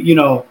be,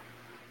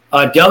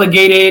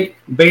 delegated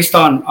based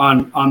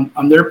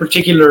on their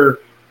particular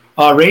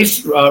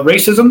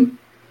racism?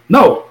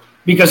 No,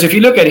 because if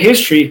you look at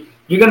history,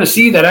 you're going to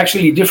see that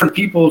actually different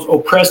peoples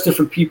oppress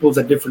different peoples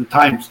at different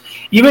times.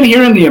 Even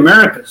here in the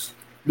Americas,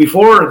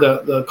 before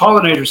the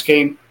colonizers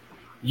came,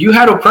 you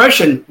had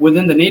oppression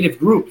within the native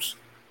groups.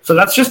 So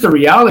that's just a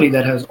reality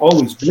that has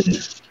always been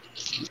there.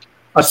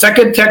 A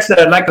second text that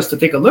I'd like us to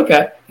take a look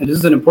at, and this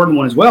is an important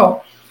one as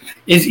well,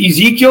 is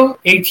Ezekiel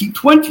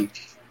 18:20.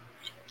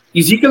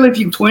 Ezekiel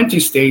 18:20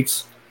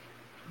 states,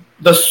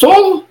 "The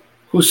soul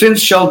who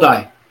sins shall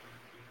die.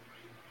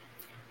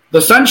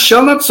 The son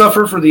shall not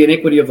suffer for the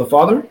iniquity of the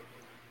father,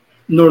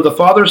 nor the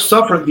father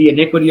suffer the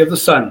iniquity of the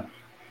son.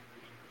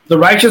 The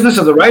righteousness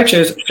of the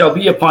righteous shall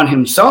be upon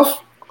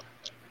himself,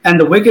 and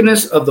the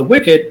wickedness of the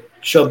wicked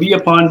shall be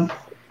upon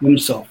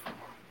himself."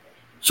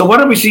 So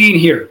what are we seeing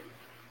here?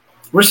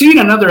 We're seeing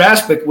another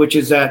aspect, which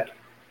is that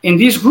in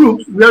these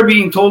groups, we are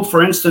being told,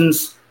 for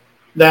instance,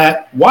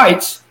 that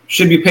whites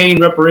should be paying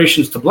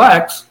reparations to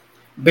blacks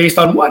based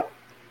on what?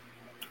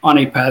 On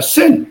a past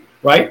sin,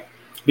 right?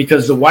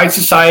 Because the white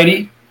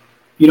society,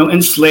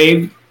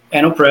 enslaved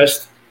and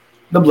oppressed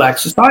the black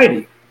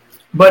society.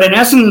 But in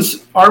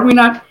essence, are we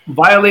not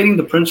violating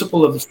the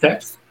principle of this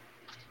text?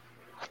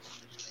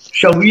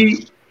 Shall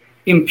we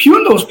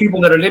impugn those people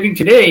that are living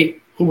today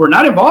who were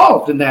not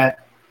involved in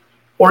that,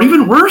 or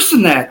even worse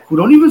than that, who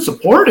don't even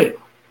support it,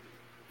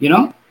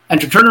 and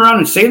to turn around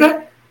and say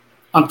that,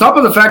 on top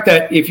of the fact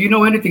that if you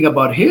know anything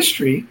about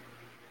history,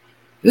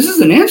 this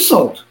is an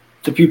insult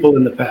to people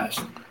in the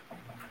past.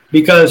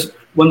 Because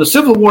when the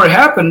Civil War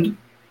happened,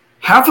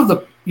 half of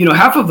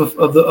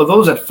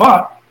those that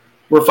fought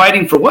were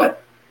fighting for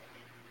what?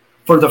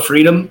 For the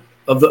freedom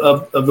of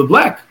the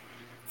black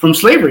from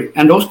slavery,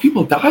 and those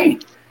people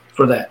died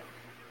for that.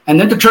 And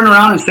then to turn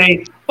around and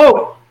say,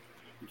 "Oh,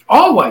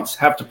 all whites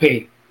have to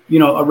pay,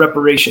 a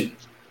reparation,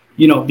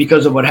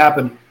 because of what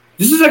happened."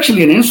 This is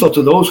actually an insult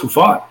to those who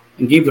fought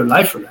and gave their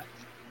life for that.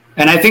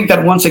 And I think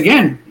that once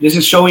again, this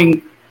is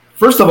showing,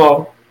 first of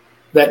all,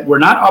 that we're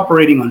not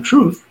operating on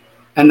truth,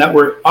 and that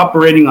we're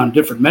operating on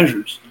different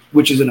measures,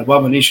 which is an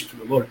abomination to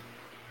the Lord.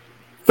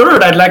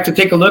 Third, I'd like to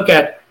take a look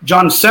at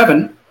John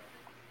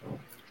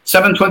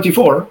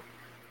 7:24,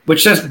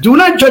 which says, "Do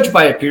not judge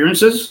by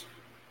appearances,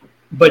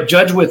 but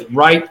judge with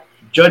right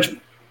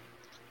judgment."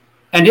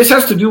 And this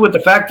has to do with the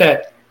fact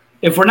that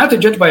if we're not to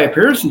judge by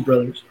appearances,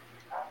 brothers,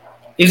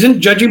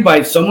 isn't judging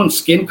by someone's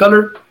skin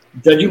color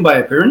judging by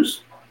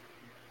appearance?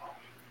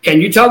 Can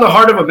you tell the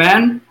heart of a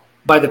man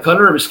by the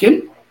color of his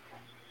skin?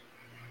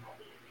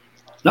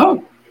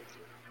 No.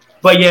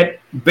 But yet,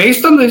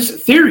 based on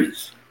these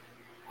theories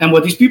and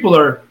what these people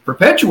are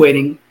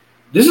perpetuating,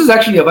 this is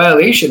actually a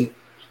violation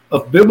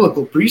of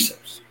biblical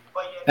precepts.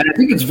 And I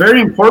think it's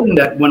very important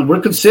that when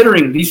we're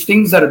considering these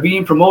things that are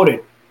being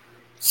promoted,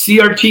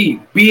 CRT,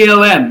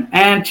 BLM,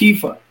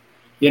 Antifa,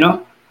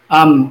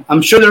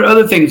 I'm sure there are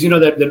other things,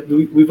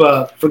 that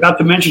we've forgot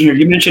to mention here.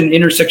 You mentioned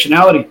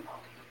intersectionality,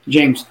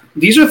 James.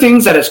 These are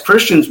things that as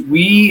Christians,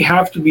 we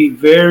have to be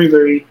very,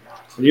 very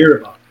clear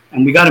about.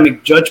 And we got to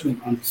make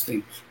judgment on these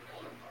things.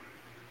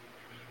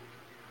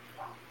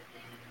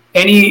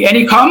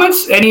 Any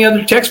comments? Any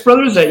other text,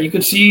 brothers, that you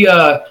could see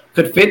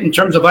could fit in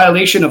terms of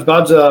violation of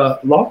God's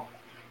law?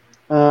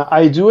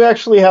 I do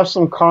actually have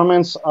some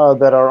comments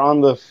that are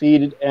on the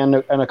feed and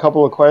a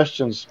couple of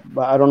questions,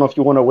 but I don't know if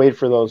you want to wait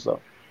for those though.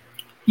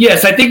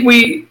 Yes, I think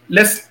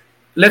let's.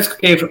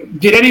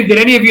 Did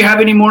any of you have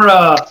any more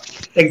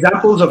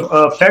examples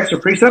of texts or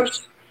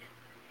precepts?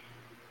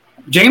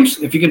 James,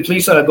 if you can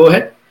please go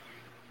ahead.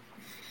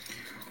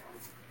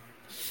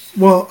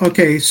 Well,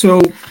 okay,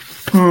 so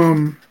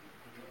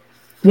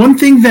one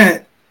thing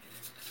that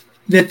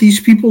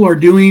these people are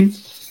doing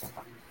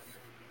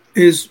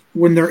is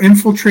when they're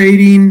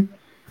infiltrating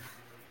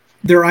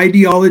their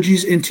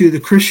ideologies into the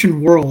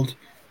Christian world,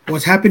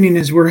 what's happening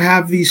is we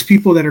have these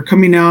people that are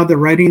coming out, they're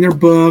writing their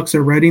books,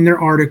 they're writing their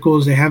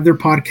articles, they have their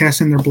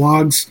podcasts and their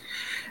blogs,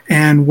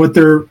 and what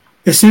they're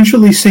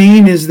essentially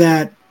saying is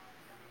that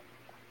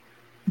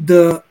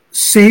the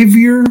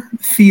Savior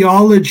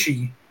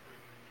theology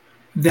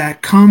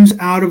that comes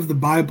out of the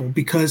Bible,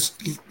 because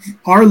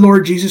our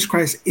Lord Jesus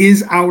Christ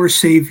is our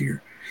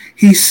Savior.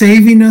 He's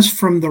saving us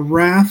from the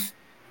wrath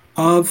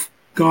of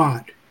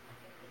God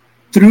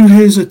through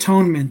his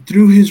atonement,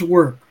 through his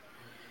work.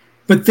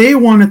 But they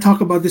want to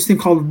talk about this thing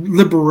called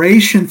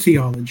liberation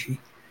theology,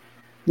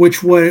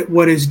 which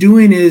what it's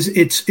doing is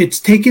it's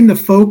taking the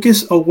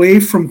focus away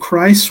from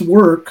Christ's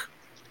work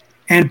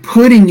and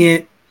putting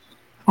it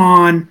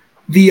on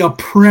the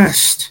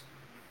oppressed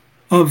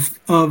of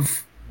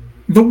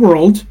the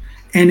world,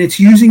 and it's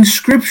using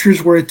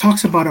scriptures where it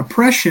talks about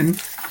oppression,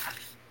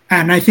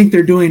 and I think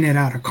they're doing it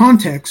out of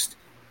context.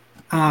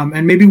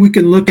 And maybe we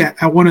can look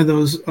at one of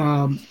those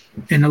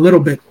in a little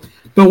bit.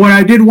 But what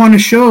I did want to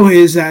show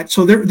is that,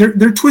 so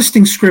they're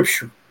twisting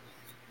scripture.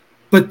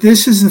 But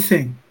this is the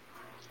thing.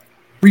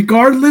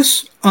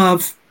 Regardless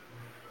of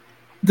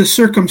the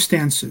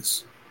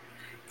circumstances,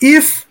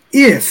 if,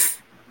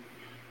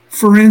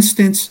 for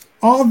instance,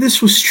 all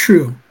this was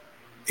true,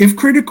 if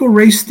critical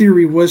race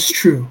theory was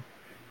true,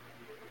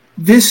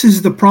 this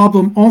is the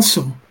problem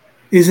also,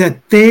 is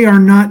that they are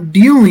not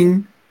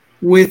dealing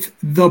with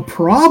the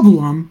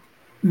problem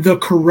the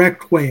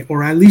correct way,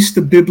 or at least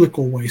the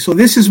biblical way. So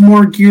this is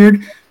more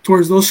geared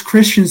towards those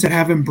Christians that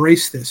have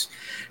embraced this,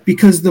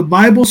 because the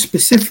Bible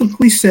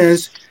specifically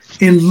says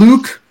in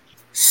Luke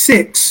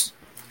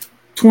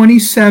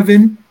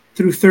 6:27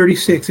 through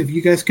 36, if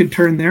you guys could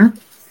turn there.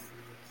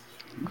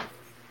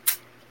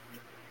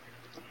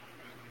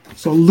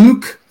 So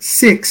Luke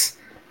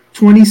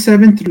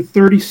 6:27 through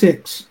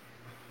 36,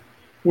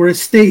 where it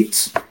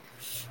states,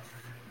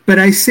 "But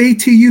I say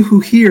to you who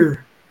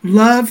hear,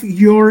 love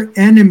your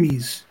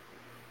enemies.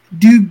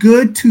 Do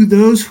good to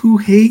those who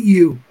hate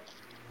you.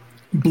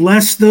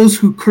 Bless those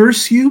who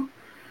curse you.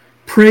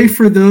 Pray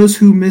for those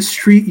who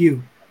mistreat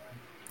you.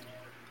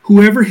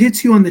 Whoever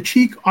hits you on the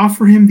cheek,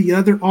 offer him the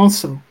other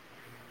also.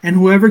 And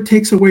whoever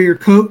takes away your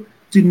coat,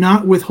 do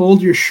not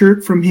withhold your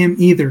shirt from him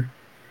either.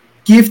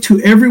 Give to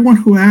everyone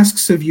who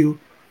asks of you,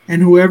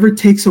 and whoever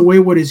takes away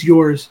what is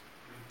yours,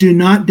 do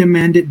not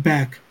demand it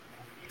back.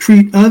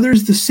 Treat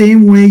others the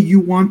same way you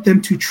want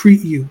them to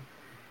treat you.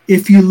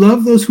 If you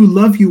love those who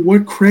love you,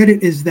 what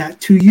credit is that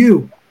to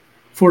you?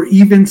 For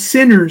even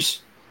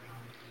sinners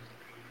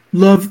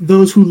love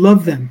those who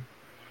love them.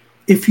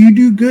 If you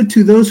do good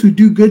to those who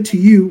do good to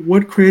you,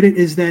 what credit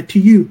is that to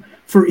you?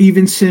 For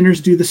even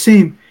sinners do the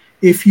same.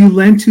 If you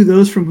lend to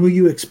those from whom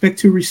you expect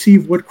to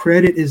receive, what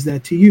credit is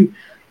that to you?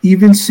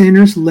 Even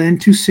sinners lend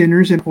to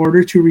sinners in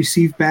order to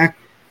receive back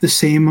the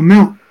same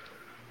amount.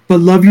 But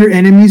love your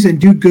enemies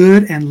and do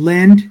good and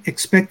lend,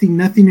 expecting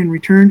nothing in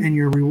return, and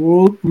your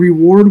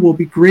reward will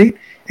be great,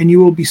 and you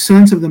will be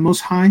sons of the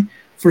Most High,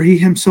 for he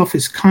himself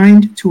is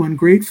kind to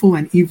ungrateful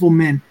and evil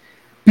men.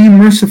 Be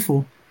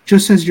merciful,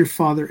 just as your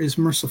Father is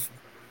merciful."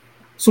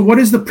 So what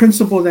is the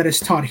principle that is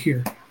taught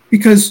here?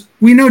 Because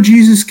we know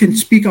Jesus can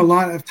speak a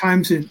lot of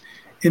times in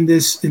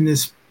this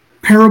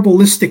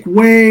parabolistic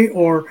way,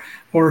 or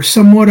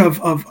somewhat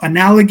of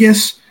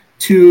analogous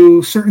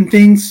to certain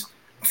things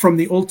from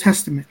the Old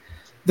Testament.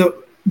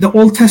 The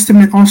Old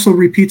Testament also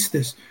repeats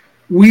this.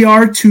 We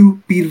are to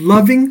be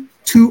loving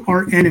to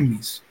our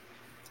enemies.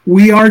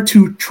 We are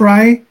to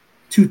try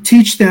to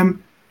teach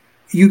them,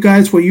 you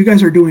guys, what you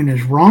guys are doing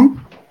is wrong.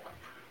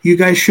 You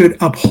guys should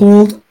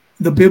uphold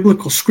the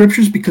biblical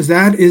scriptures, because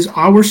that is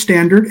our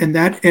standard,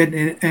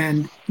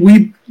 and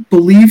we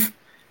believe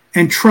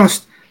and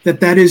trust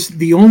that is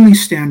the only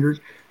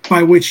standard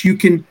by which you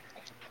can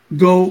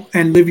go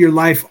and live your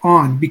life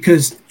on,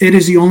 because it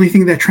is the only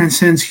thing that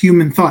transcends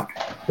human thought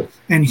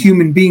and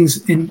human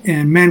beings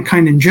and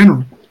mankind in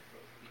general.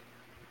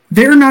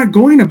 They're not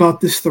going about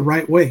this the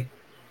right way.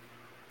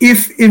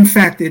 If in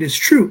fact it is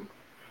true,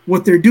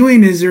 what they're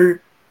doing is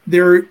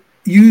they're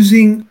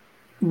using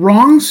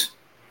wrongs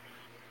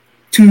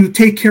to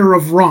take care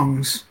of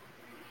wrongs.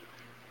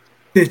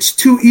 It's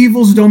two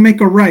evils don't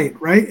make a right,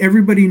 right?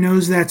 Everybody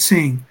knows that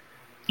saying.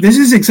 This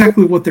is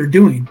exactly what they're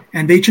doing,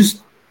 and they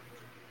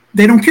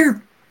don't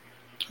care.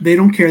 They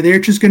don't care. They're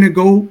just going to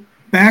go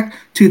back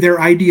to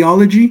their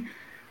ideology,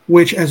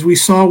 which, as we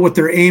saw what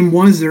their aim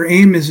was, their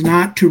aim is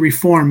not to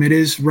reform, it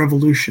is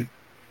revolution.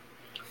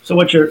 So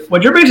what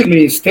you're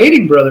basically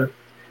stating, brother,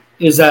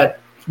 is that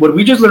what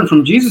we just learned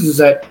from Jesus is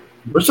that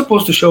we're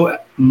supposed to show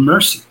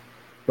mercy,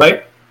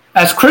 right?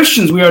 As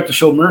Christians, we are to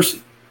show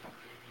mercy.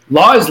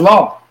 Law is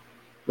law,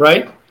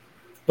 right?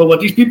 But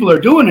what these people are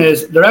doing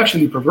is they're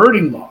actually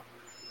perverting law,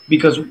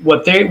 because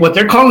what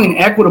they're calling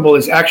equitable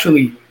is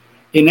actually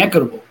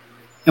inequitable.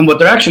 And what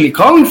they're actually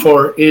calling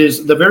for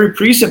is the very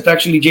precept,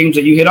 actually, James,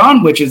 that you hit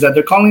on, which is that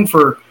they're calling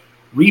for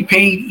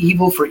repaying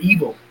evil for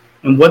evil.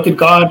 And what did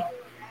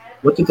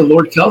the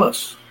Lord tell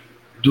us?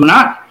 Do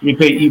not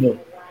repay evil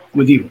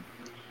with evil.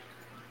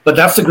 But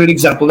that's the great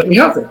example that we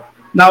have there.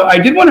 Now, I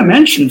did want to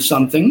mention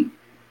something,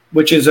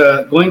 which is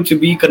going to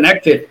be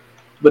connected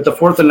with the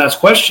fourth and last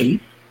question,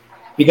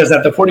 because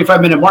at the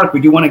 45-minute mark, we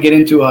do want to get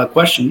into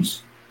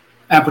questions,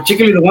 and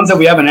particularly the ones that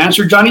we haven't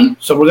answered, Johnny.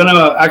 So we're going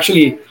to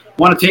actually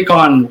want to take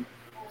on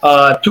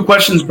two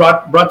questions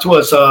brought to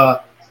us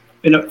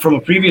from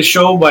a previous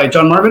show by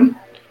John Marvin,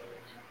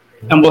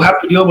 and we'll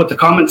have to deal with the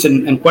comments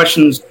and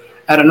questions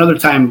at another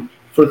time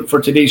for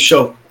today's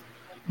show.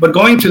 But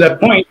going to that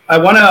point, I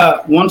want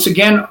to once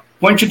again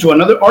point you to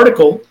another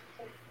article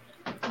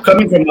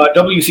coming from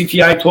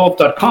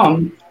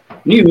WCTI12.com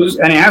news,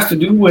 and it has to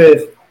do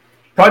with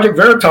Project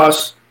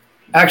Veritas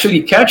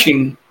actually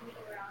catching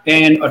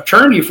an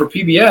attorney for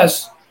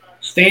PBS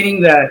stating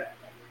that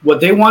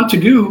what they want to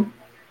do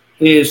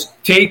is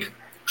take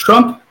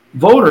Trump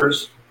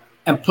voters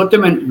and put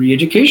them in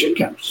re-education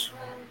camps.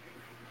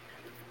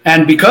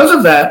 And because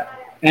of that,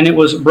 and it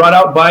was brought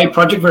out by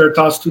Project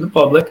Veritas to the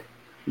public,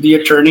 the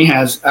attorney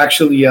has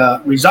actually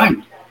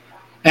resigned.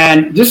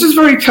 And this is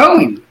very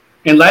telling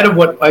in light of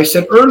what I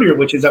said earlier,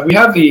 which is that we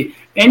have the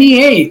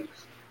NEA,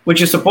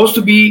 which is supposed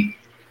to be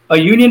a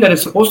union that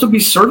is supposed to be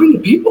serving the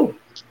people,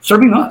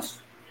 serving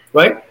us,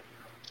 right?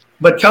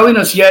 But telling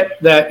us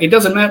yet that it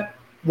doesn't matter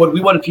what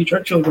we want to teach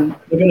our children.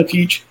 They're going to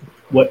teach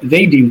what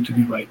they deem to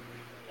be right.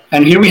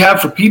 And here we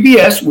have for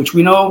PBS, which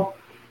we know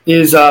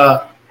is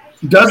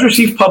does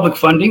receive public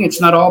funding. It's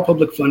not all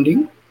public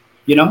funding,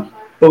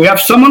 but we have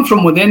someone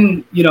from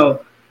within,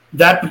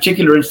 that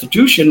particular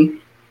institution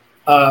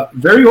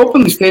very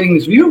openly stating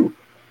his view.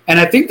 And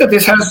I think that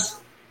this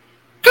has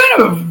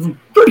kind of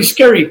pretty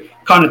scary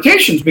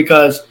connotations,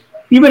 because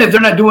even if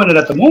they're not doing it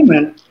at the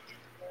moment,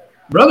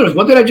 brothers,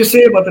 what did I just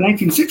say about the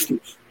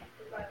 1960s?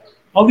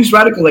 All these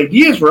radical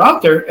ideas were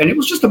out there, and it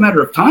was just a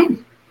matter of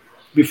time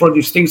before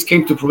these things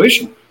came to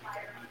fruition.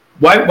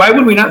 Why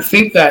would we not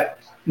think that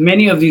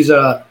many of these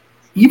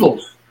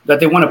evils that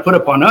they want to put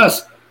upon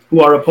us,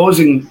 who are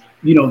opposing,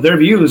 their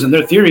views and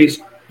their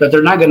theories, that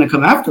they're not going to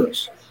come after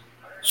us?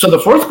 So the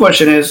fourth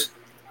question is,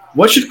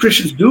 what should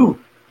Christians do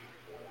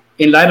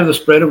in light of the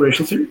spread of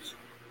racial theories?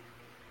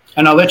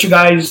 And I'll let you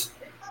guys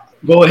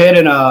go ahead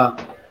and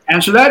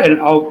answer that,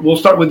 and we'll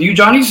start with you,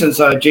 Johnny, since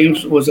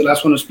James was the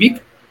last one to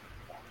speak.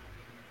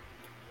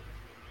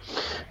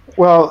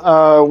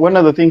 Well, one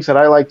of the things that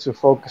I like to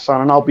focus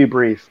on, and I'll be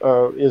brief,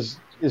 is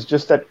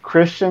just that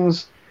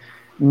Christians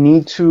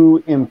need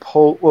to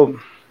impose. Well,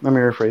 let me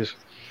rephrase.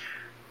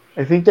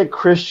 I think that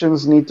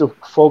Christians need to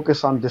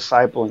focus on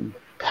discipling.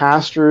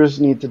 Pastors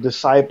need to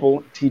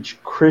disciple,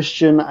 teach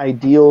Christian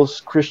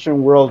ideals,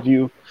 Christian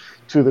worldview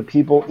to the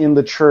people in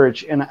the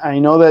church. And I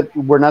know that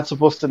we're not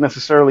supposed to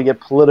necessarily get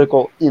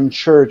political in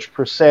church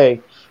per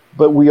se,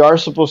 but we are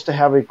supposed to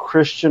have a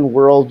Christian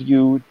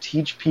worldview,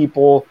 teach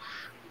people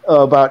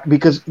about,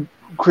 because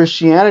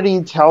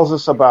Christianity tells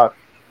us about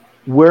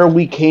where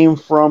we came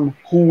from,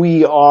 who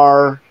we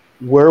are,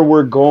 where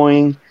we're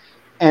going,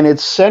 and it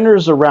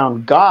centers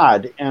around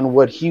God and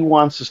what He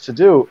wants us to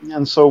do.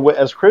 And so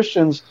as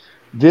Christians,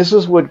 this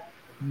is what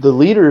the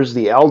leaders,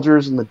 the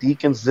elders and the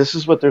deacons, this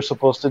is what they're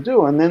supposed to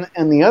do. And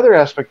the other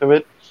aspect of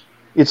it,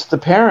 it's the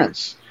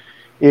parents.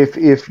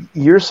 If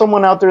you're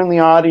someone out there in the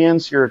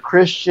audience, you're a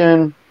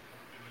Christian,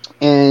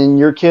 and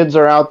your kids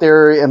are out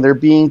there and they're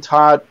being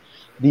taught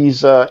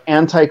these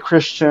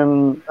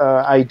anti-Christian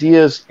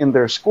ideas in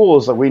their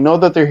schools, we know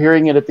that they're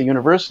hearing it at the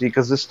university,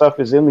 because this stuff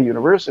is in the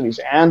universities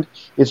and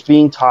it's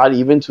being taught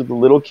even to the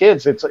little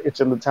kids.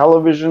 It's in the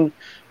television.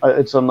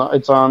 It's on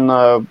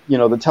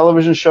the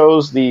television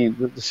shows, the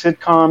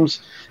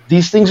sitcoms.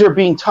 These things are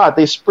being taught.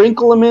 They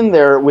sprinkle them in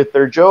there with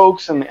their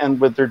jokes and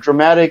with their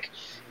dramatic.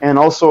 And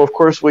also, of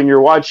course, when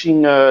you're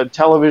watching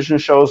television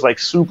shows like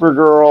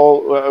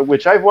Supergirl,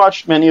 which I've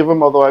watched many of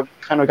them, although I've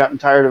kind of gotten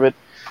tired of it,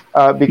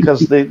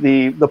 because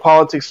the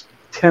politics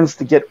tends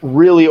to get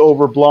really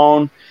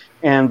overblown,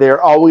 and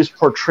they're always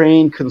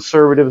portraying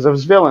conservatives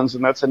as villains,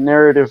 and that's a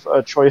narrative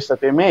choice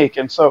that they make.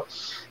 And so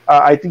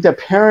I think that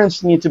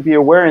parents need to be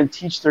aware and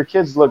teach their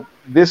kids, look,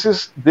 this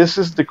is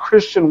the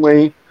Christian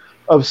way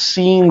of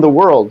seeing the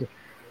world.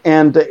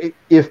 And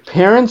if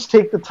parents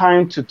take the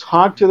time to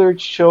talk to their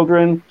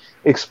children,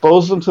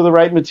 expose them to the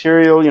right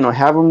material,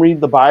 have them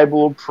read the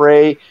Bible,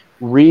 pray,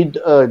 read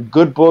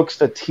good books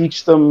that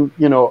teach them,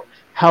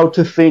 how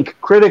to think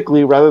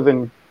critically rather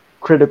than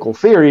critical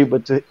theory,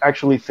 but to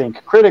actually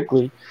think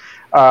critically,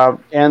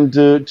 and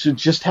to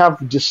just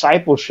have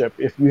discipleship.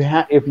 If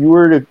you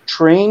were to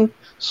train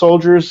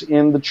soldiers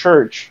in the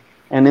church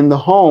and in the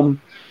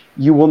home,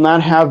 you will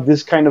not have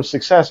this kind of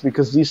success,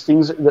 because these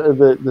things,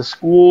 the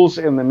schools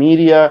and the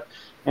media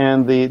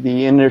and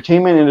the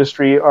entertainment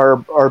industry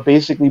are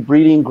basically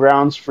breeding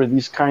grounds for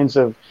these kinds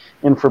of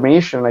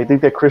information. I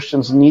think that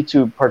Christians need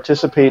to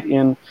participate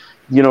in,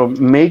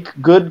 make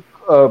good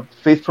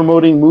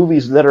faith-promoting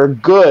movies that are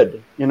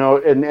good,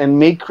 and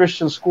make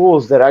Christian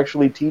schools that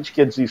actually teach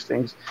kids these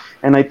things.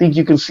 And I think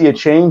you can see a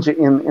change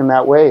in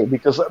that way,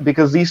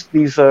 because these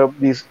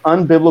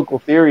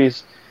unbiblical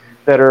theories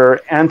that are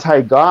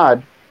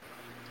anti-God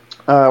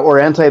or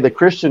anti the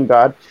Christian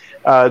God,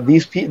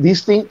 these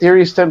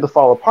theories tend to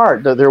fall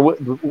apart.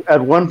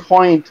 At one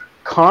point,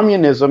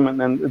 communism and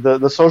then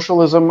the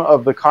socialism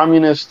of the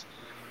communist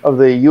of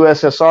the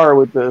USSR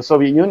with the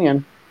Soviet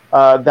Union,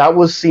 that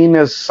was seen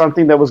as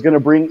something that was going to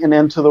bring an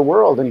end to the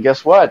world. And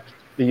guess what?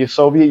 The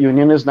Soviet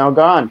Union is now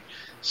gone.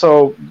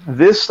 So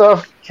this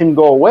stuff can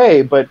go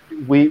away, but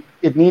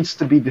it needs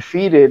to be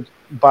defeated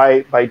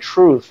by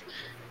truth.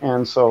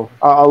 And so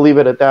I'll leave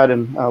it at that,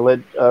 and I'll let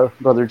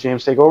Brother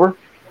James take over.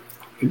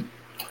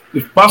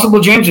 If possible,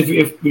 James, if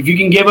you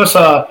can give us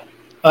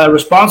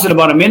response in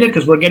about a minute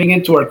because we're getting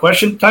into our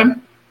question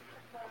time?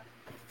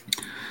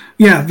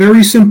 Yeah,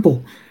 very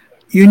simple.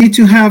 You need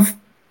to have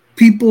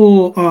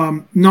people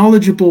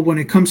knowledgeable when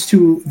it comes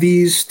to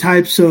these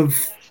types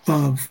of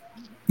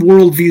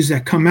worldviews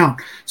that come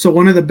out. So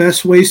one of the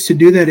best ways to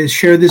do that is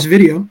share this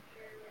video,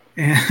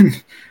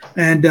 and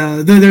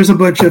there's a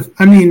bunch of.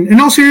 I mean, in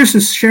all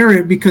seriousness, share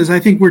it because I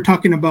think we're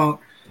talking about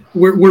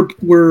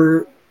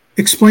we're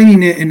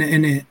explaining it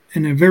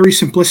in a very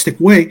simplistic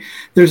way.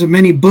 There's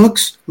many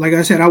books. Like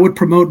I said, I would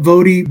promote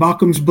Voddie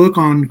Baucham's book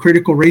on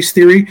critical race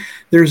theory.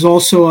 There's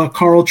also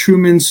Carl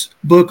Trueman's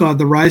book,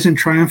 The Rise and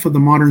Triumph of the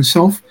Modern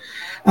Self.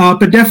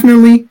 But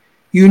definitely,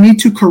 you need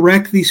to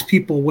correct these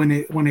people when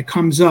it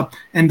comes up.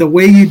 And the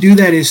way you do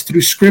that is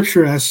through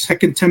Scripture, as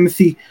 2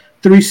 Timothy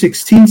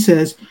 3:16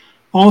 says,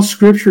 all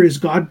Scripture is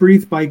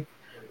God-breathed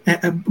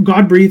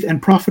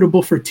and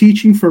profitable for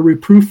teaching, for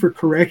reproof, for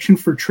correction,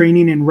 for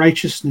training in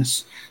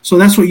righteousness. So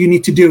that's what you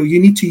need to do. You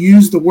need to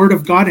use the Word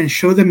of God and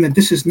show them that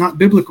this is not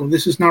biblical.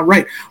 This is not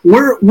right.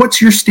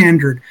 What's your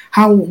standard?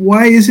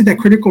 Why is it that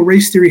critical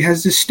race theory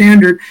has this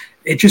standard?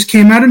 It just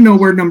came out of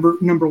nowhere,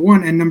 number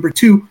one. And number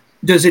two,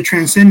 does it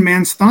transcend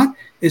man's thought?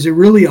 Is it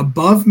really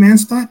above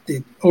man's thought?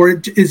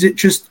 Or is it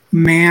just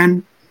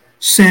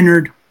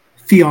man-centered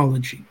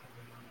theology?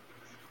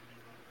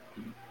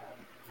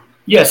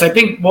 Yes, I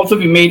think both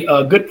of you made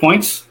good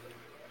points.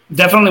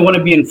 Definitely want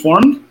to be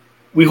informed.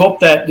 We hope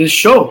that this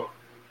show,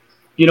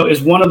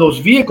 is one of those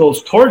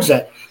vehicles towards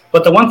that.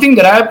 But the one thing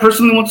that I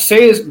personally want to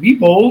say is be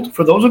bold.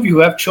 For those of you who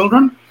have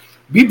children,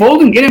 be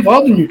bold and get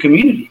involved in your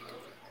community.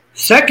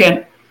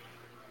 Second,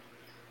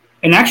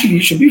 and actually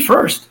you should be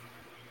first,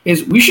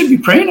 is we should be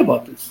praying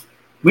about this.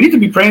 We need to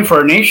be praying for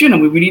our nation,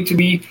 and we need to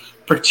be,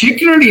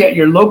 particularly at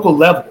your local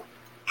level,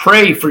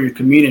 pray for your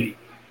community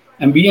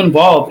and be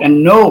involved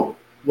and know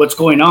what's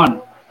going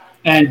on.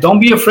 And don't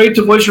be afraid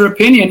to voice your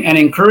opinion and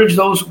encourage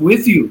those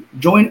with you.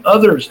 Join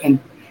others and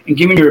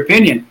give me your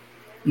opinion.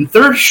 And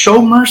third,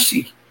 show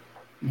mercy.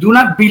 Do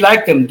not be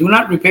like them. Do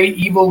not repay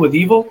evil with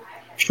evil.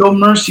 Show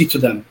mercy to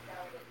them.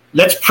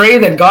 Let's pray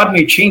that God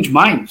may change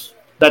minds,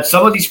 that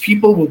some of these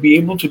people will be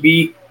able to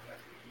be,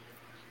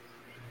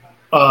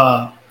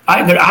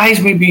 their eyes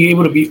may be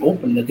able to be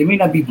open, that they may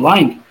not be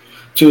blind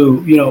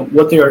to,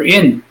 what they are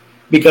in.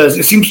 Because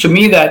it seems to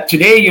me that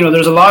today,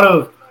 there's a lot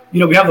of, we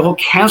have the whole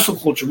cancel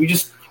culture.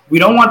 We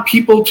don't want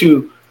people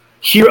to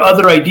hear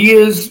other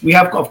ideas. We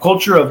have a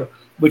culture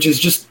which is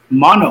just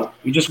mono.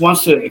 He just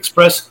wants to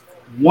express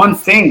one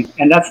thing,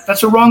 and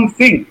that's a wrong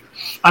thing.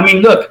 I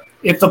mean, look,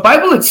 if the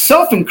Bible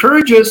itself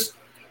encourages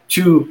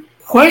to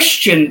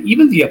question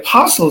even the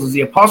apostles, as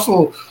the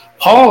apostle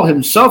Paul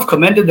himself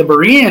commended the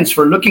Bereans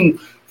for looking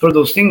for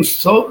those things,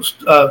 so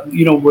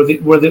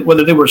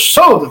whether they were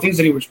so, the things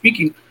that he was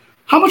speaking,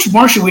 how much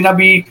more should we not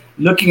be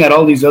looking at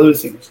all these other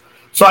things?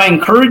 So I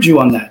encourage you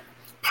on that.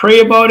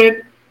 Pray about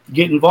it,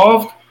 get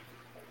involved,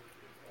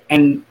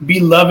 and be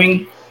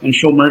loving and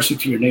show mercy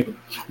to your neighbor.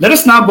 Let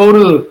us now go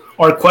to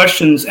our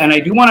questions. And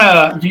I do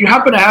you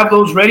happen to have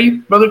those ready,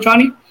 Brother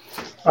Johnny?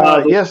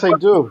 Yes, I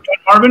do. John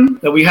Marvin,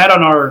 that we had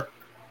on our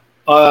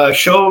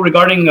show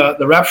regarding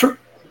the rapture?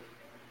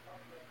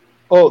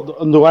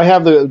 Oh, do I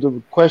have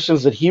the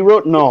questions that he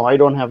wrote? No, I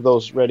don't have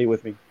those ready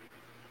with me.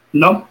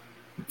 No?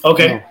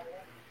 Okay.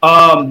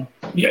 No.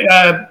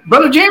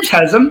 Brother James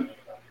has them.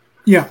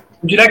 Yeah.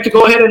 Would you like to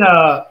go ahead and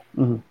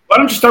why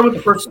don't you start with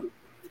the first one?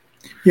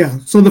 Yeah.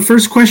 So the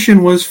first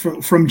question was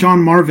from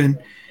John Marvin.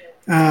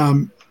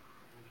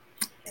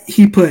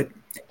 He put,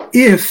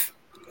 if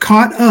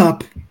caught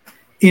up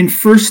in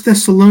 1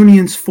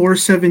 Thessalonians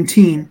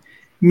 4:17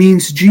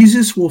 means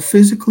Jesus will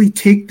physically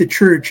take the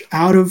church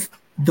out of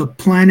the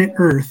planet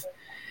Earth,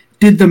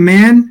 did the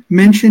man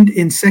mentioned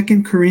in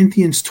 2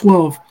 Corinthians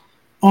 12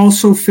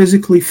 also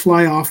physically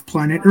fly off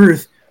planet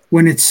Earth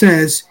when it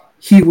says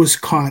he was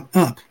caught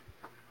up?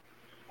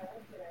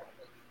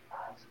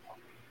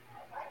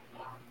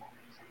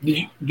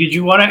 Did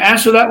you want to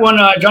answer that one,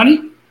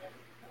 Johnny?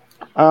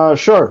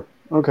 Sure.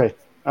 Okay.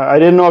 I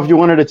didn't know if you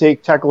wanted to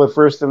tackle it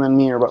first and then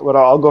me, but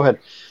I'll go ahead.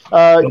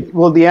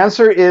 Well, the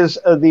answer is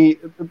let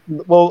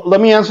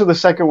me answer the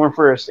second one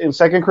first. In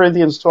 2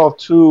 Corinthians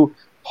 12:2,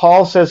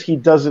 Paul says he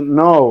doesn't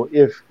know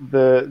if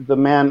the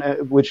man,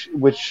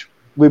 which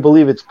we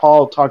believe it's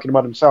Paul talking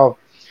about himself,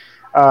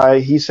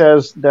 he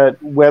says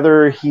that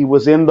whether he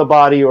was in the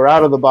body or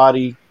out of the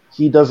body,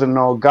 he doesn't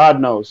know.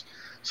 God knows.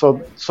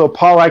 So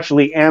Paul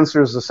actually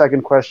answers the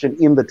second question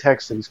in the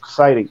text that he's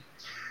citing.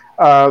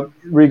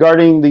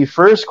 Regarding the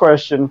first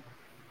question,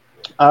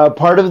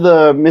 part of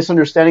the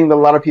misunderstanding that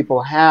a lot of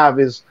people have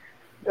is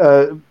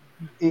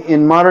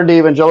in modern day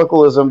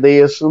evangelicalism,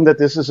 they assume that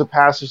this is a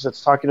passage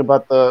that's talking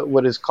about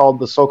what is called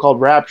the so-called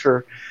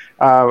rapture.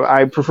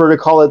 I prefer to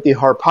call it the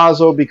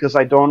harpazo because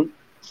I don't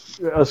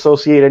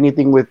associate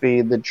anything with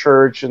the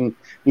church and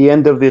the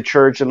end of the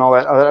church and all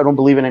that. I don't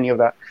believe in any of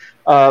that.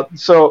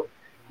 So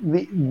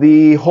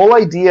the whole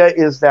idea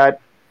is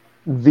that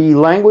the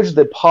language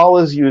that Paul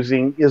is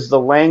using is the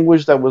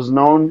language that was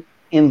known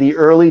in the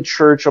early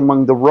church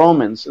among the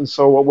Romans. And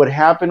so what would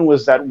happen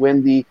was that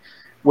when the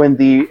when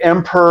the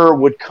emperor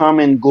would come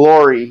in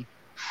glory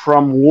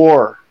from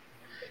war,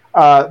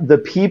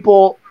 the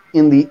people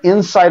in the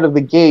inside of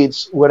the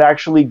gates would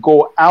actually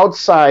go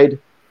outside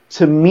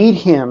to meet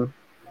him,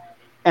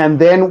 and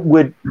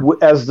then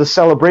as the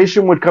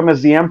celebration would come,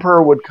 as the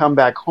emperor would come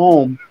back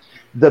home,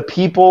 the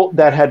people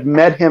that had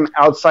met him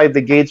outside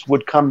the gates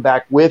would come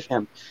back with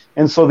him.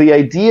 And so the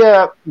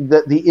idea,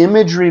 that the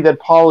imagery that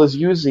Paul is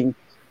using,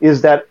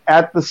 is that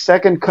at the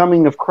second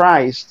coming of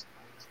Christ,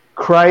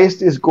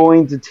 Christ is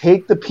going to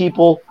take the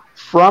people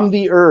from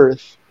the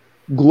earth,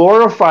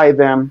 glorify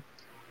them,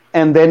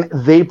 and then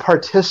they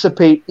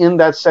participate in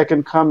that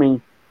second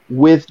coming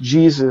with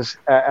Jesus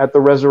at the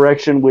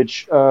resurrection,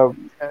 which,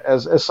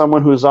 as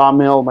someone who's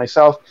Amil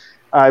myself,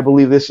 I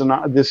believe this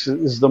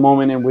is the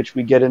moment in which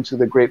we get into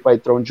the great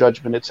white throne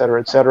judgment, et cetera,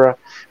 et cetera.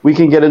 We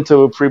can get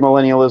into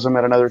premillennialism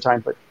at another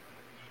time, but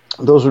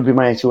those would be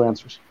my two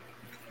answers.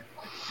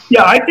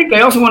 Yeah, I think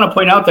I also want to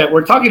point out that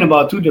we're talking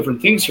about two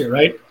different things here,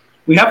 right?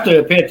 We have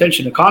to pay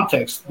attention to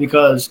context,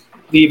 because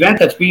the event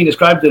that's being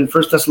described in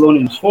 1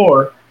 Thessalonians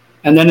 4,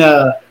 and then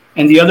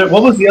and the other,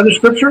 what was the other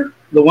scripture?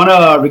 The one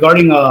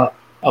regarding Paul?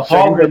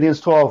 2 Corinthians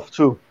 12,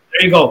 too.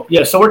 There you go.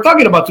 Yeah, so we're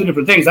talking about two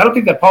different things. I don't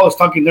think that Paul is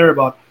talking there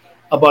about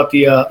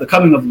the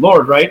coming of the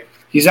Lord, right?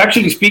 He's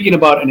actually speaking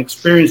about an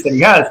experience that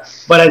he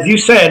has. But as you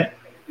said,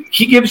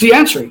 he gives the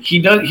answer. He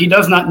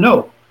does not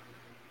know.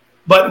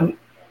 But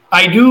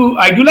I do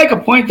like a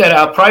point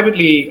that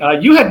privately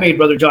you had made,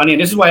 Brother Johnny,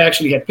 and this is why I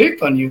actually had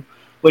picked on you,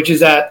 which is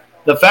that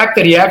the fact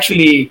that he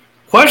actually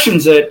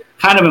questions it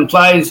kind of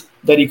implies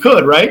that he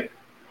could, right?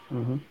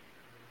 Mm-hmm.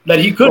 That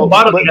he could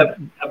bodily have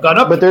got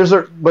up. But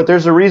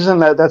there's a reason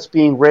that's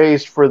being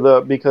raised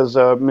because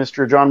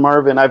Mr. John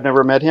Marvin, I've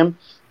never met him,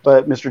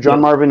 but Mr. John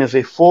Marvin is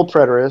a full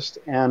preterist,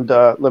 and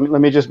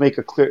let me just make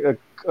a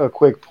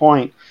quick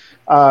point.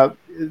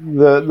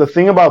 The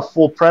thing about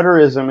full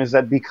preterism is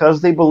that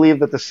because they believe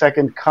that the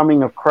second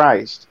coming of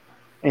Christ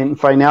in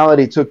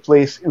finality took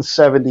place in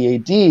 70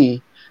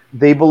 AD,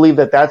 they believe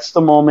that that's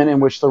the moment in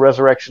which the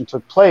resurrection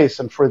took place,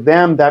 and for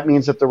them that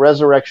means that the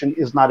resurrection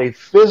is not a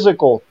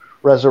physical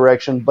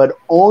resurrection, but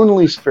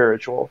only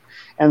spiritual.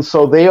 And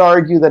so they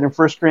argue that in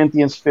 1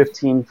 Corinthians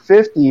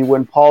 15:50,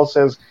 when Paul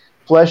says,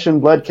 flesh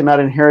and blood cannot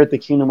inherit the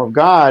kingdom of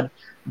God,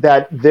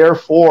 that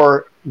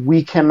therefore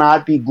we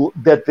cannot be,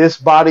 that this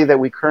body that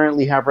we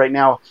currently have right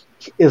now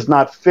is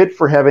not fit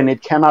for heaven.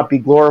 It cannot be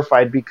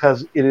glorified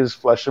because it is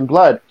flesh and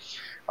blood.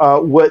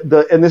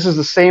 And this is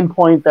the same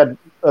point that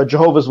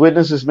Jehovah's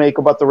Witnesses make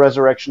about the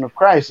resurrection of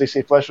Christ. They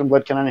say flesh and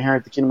blood cannot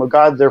inherit the kingdom of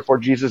God, therefore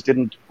Jesus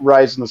didn't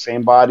rise in the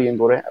same body and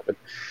go to heaven.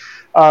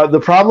 The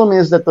problem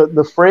is that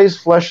the phrase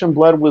flesh and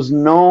blood was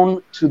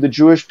known to the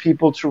Jewish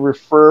people to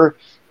refer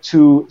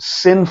to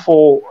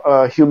sinful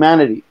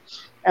humanity.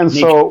 And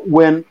so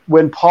when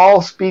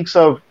Paul speaks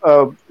of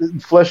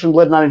flesh and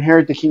blood not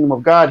inherit the kingdom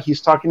of God, he's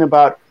talking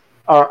about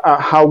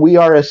how we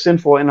are as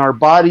sinful, and our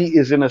body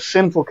is in a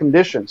sinful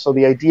condition. So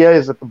the idea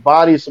is that the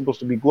body is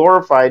supposed to be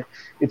glorified.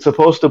 It's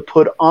supposed to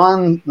put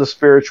on the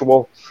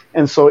spiritual,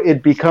 and so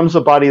it becomes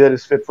a body that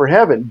is fit for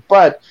heaven.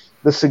 But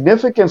the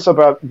significance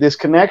about this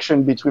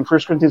connection between 1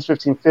 Corinthians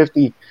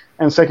 15:50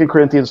 and 2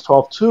 Corinthians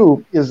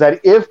 12:2 is that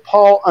if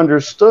Paul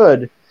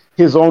understood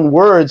his own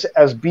words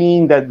as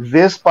being that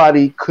this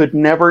body could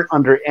never,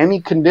 under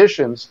any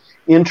conditions,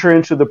 enter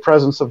into the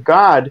presence of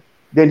God,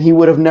 then he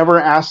would have never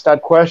asked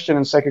that question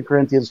in 2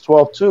 Corinthians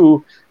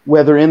 12:2,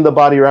 whether in the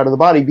body or out of the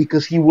body,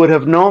 because he would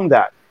have known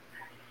that.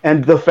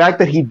 And the fact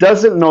that he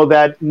doesn't know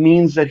that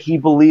means that he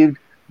believed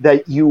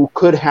that you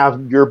could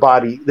have your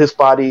body, this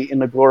body,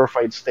 in a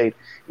glorified state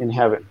in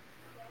heaven.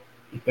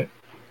 Okay.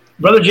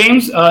 Brother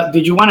James,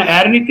 did you want to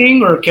add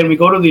anything, or can we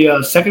go to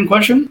the second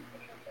question?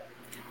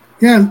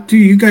 Yeah,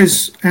 you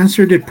guys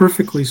answered it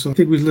perfectly, so I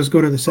think let's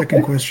go to the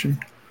second question.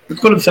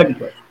 Let's go to the second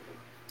question.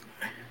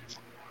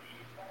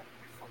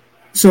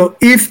 So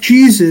if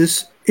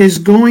Jesus is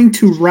going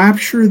to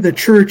rapture the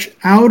church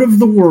out of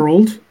the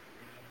world,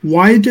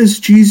 why does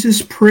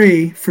Jesus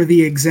pray for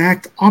the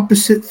exact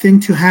opposite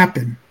thing to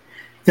happen,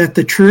 that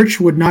the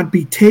church would not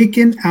be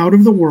taken out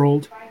of the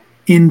world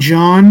in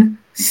John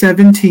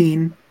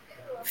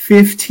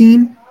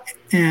 17:15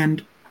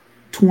 and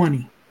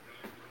 20?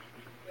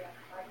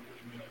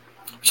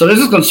 So this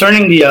is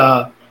concerning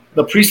the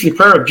priestly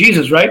prayer of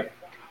Jesus, right?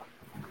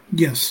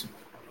 Yes.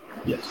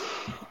 Yes.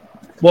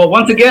 Well,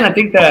 once again, I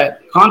think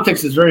that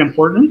context is very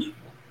important,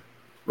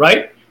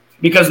 right?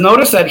 Because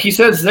notice that he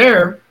says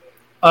there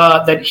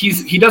that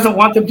he doesn't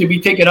want them to be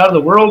taken out of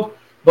the world,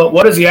 but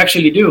what does he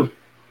actually do?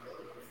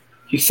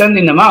 He's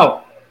sending them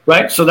out,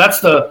 right? So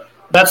that's the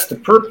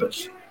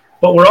purpose.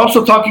 But we're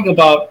also talking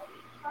about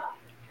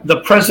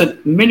the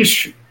present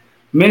ministry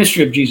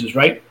of Jesus,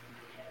 right?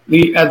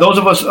 Those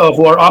of us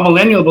who are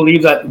amillennial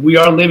believe that we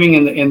are living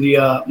in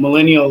the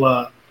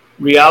millennial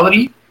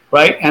reality,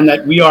 right? And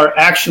that we are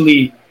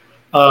actually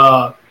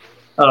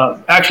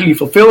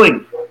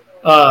fulfilling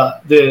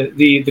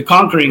the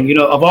conquering,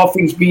 of all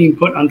things being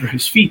put under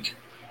his feet.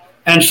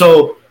 And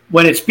so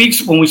when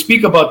we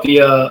speak about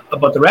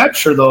the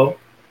rapture, though,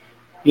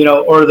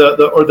 or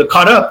the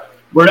caught up,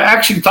 we're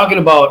actually talking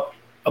about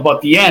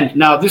the end.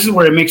 Now, this is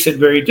where it makes it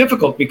very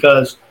difficult,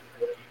 because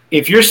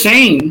if you're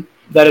saying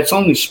that it's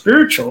only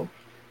spiritual,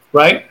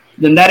 right,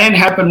 then that end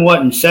happened,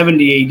 what, in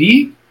 70 AD?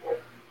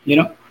 You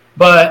know?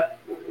 But,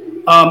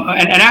 and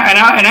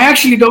I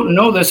actually don't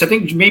know this. I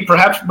think maybe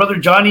perhaps Brother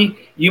Johnny,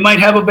 you might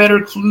have a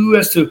better clue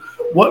as to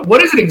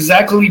what is it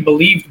exactly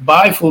believed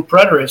by full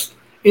preterists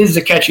is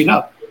the catching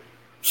up.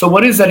 So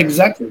what is that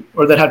exactly?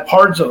 Or that had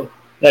parzo,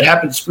 that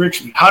happens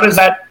spiritually? How does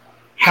that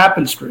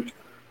happen spiritually?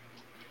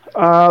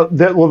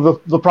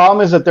 The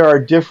problem is that there are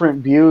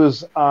different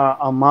views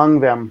among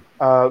them,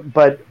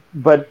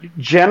 but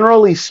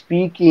generally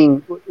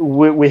speaking,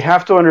 we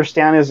have to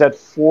understand is that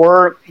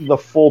for the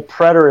full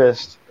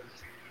preterist,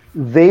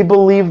 they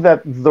believe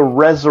that the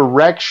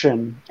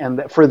resurrection, and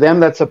that for them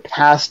that's a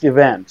past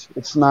event.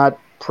 It's not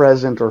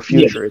present or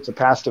future. Yes. It's a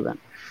past event.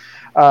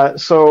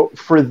 So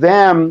for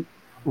them,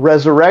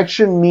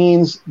 resurrection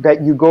means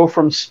that you go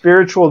from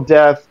spiritual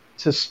death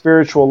to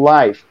spiritual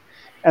life.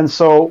 And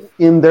so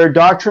in their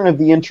doctrine of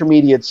the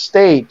intermediate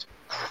state,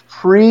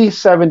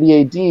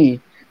 pre-70 AD,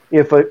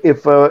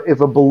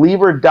 if a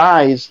believer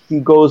dies, he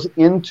goes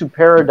into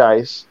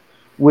paradise,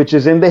 which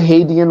is in the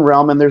Hadean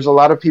realm. And there's a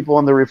lot of people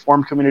in the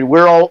Reformed community.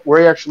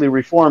 We're actually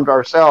Reformed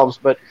ourselves,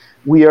 but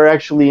we are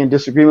actually in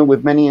disagreement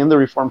with many in the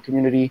Reformed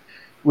community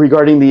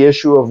regarding the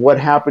issue of what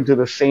happened to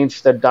the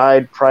saints that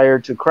died prior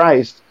to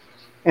Christ.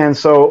 And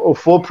so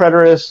full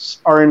preterists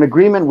are in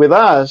agreement with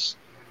us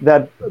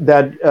that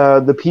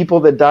the people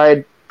that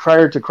died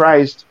prior to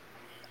Christ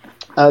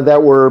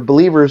that were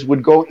believers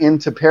would go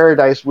into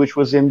paradise, which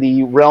was in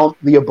the realm,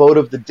 the abode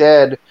of the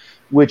dead,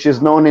 which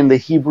is known in the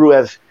Hebrew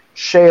as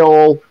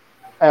Sheol,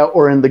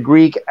 or in the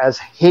Greek as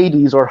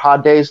Hades or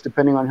Hades,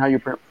 depending on how you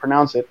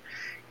pronounce it.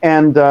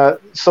 And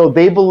so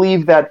they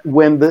believe that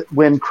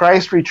when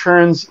Christ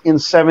returns in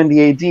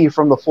 70 AD,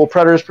 from the full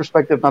preterist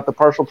perspective, not the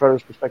partial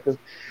preterist perspective,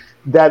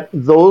 that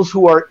those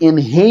who are in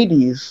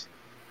Hades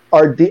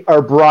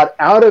are brought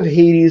out of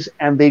Hades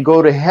and they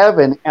go to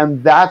heaven,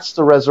 and that's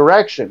the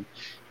resurrection.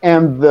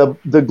 And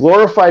the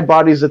glorified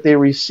bodies that they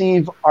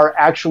receive are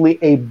actually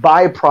a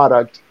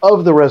byproduct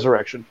of the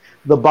resurrection.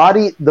 The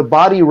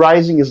body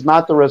rising is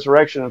not the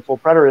resurrection in full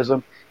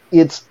preterism.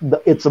 It's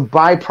a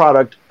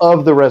byproduct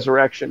of the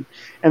resurrection.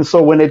 And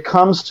so when it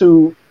comes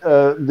to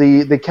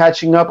the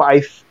catching up,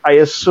 I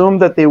assume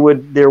that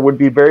there would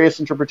be various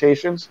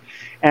interpretations,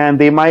 and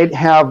they might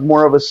have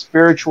more of a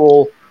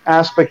spiritual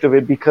aspect of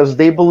it, because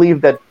they believe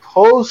that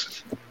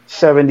post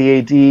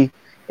 70 AD,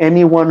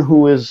 anyone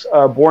who is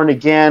born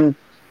again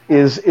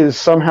is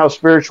somehow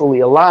spiritually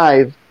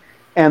alive,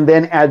 and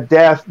then at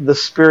death the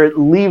spirit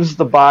leaves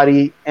the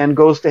body and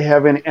goes to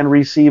heaven and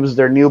receives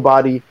their new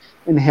body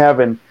in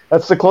heaven.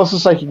 That's the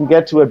closest I can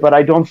get to it, but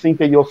I don't think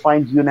that you'll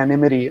find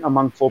unanimity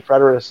among full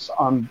preterists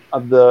on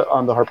the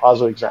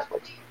harpazo exactly.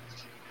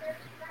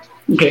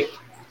 Okay,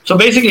 so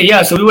basically,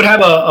 yeah. So we would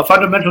have a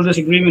fundamental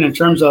disagreement in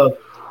terms of,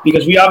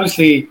 because we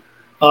obviously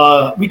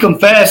we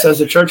confess, as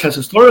the church has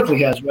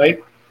historically has,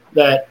 right,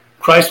 that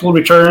Christ will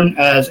return,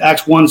 as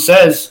Acts 1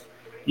 says,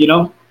 you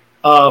know,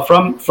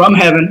 from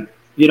heaven,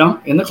 you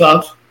know, in the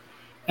clouds,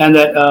 and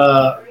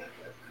that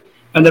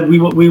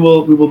we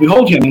will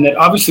behold him, and that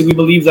obviously we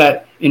believe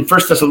that in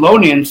 1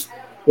 Thessalonians,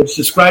 it's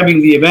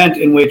describing the event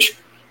in which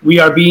we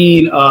are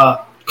being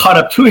caught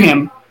up to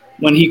him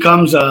when he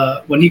comes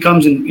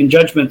in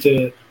judgment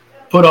to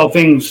put all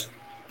things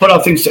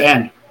to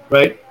end,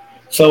 right?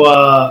 So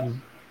I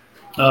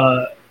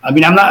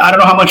mean, I don't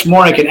know how much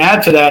more I can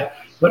add to that,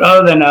 but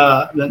other than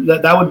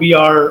that would be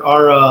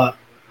our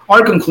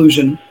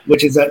conclusion,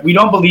 which is that we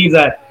don't believe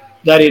that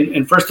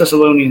in 1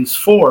 Thessalonians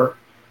 4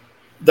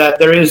 that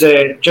there is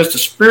just a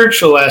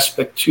spiritual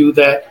aspect to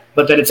that,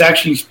 but that it's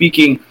actually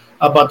speaking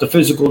about the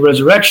physical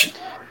resurrection.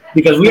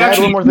 Because we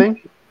actually. Add one more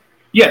thing?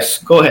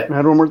 Yes, go ahead.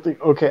 Add one more thing.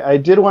 Okay, I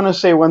did want to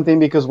say one thing,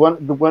 because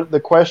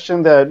the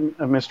question that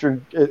Mr.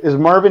 Is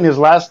Marvin his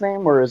last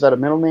name, or is that a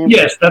middle name?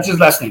 Yes, that's his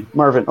last name.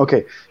 Marvin.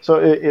 Okay,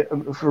 so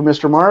for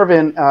Mr.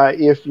 Marvin,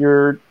 if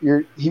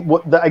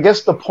I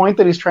guess the point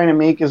that he's trying to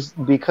make is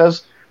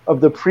because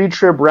of the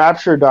pre-trib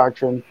rapture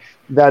doctrine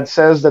that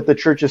says that the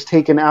church is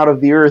taken out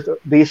of the earth.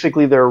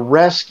 Basically, they're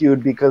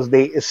rescued because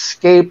they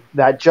escape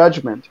that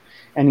judgment.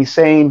 And he's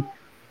saying,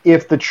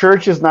 if the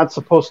church is not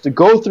supposed to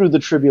go through the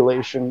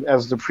tribulation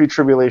as the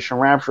pre-tribulation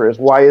rapture is,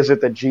 why is it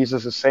that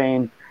Jesus is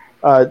saying,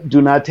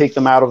 do not take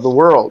them out of the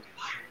world?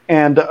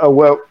 And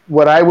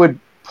what I would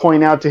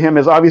point out to him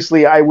is,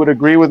 obviously, I would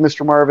agree with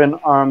Mr. Marvin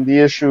on the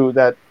issue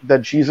that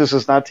Jesus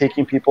is not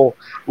taking people,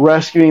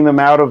 rescuing them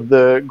out of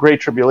the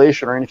Great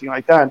Tribulation or anything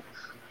like that.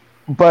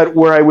 But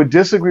where I would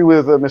disagree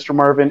with Mr.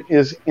 Marvin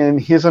is in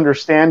his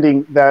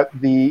understanding that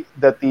the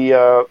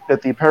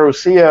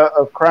parousia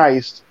of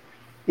Christ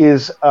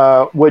is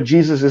what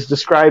Jesus is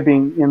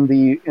describing in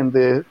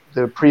the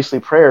priestly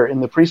prayer. In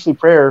the priestly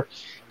prayer,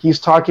 he's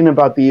talking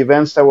about the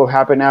events that will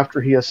happen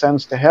after he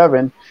ascends to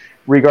heaven,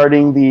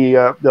 regarding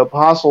the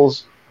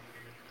apostles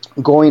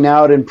going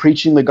out and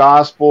preaching the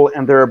gospel,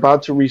 and they're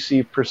about to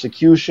receive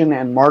persecution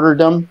and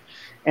martyrdom.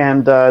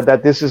 and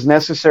that this is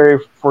necessary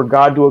for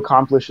God to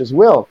accomplish His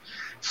will.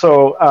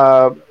 So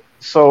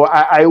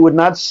I would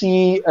not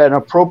see an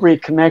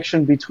appropriate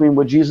connection between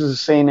what Jesus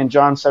is saying in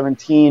John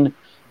 17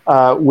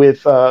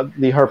 with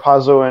the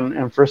harpazo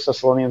and 1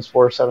 Thessalonians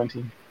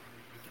 4:17.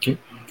 Okay.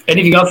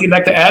 Anything else you'd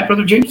like to add,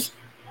 Brother James?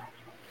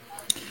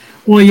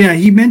 Well, yeah,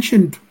 he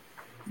mentioned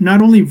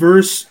not only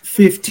verse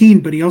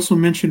 15, but he also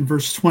mentioned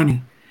verse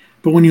 20.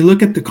 But when you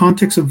look at the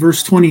context of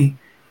verse 20,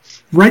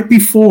 right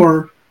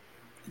before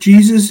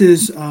Jesus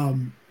is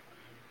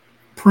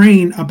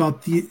praying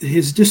about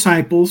his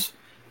disciples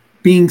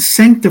being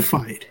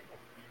sanctified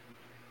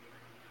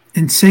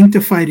and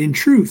sanctified in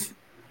truth.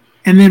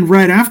 And then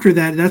right after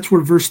that, that's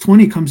where verse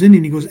 20 comes in,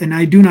 and he goes, and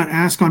I do not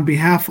ask on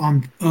behalf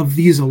of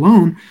these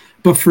alone,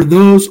 but for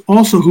those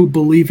also who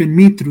believe in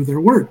me through their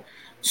word.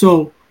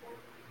 So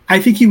I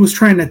think he was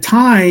trying to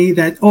tie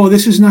that,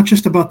 this is not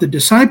just about the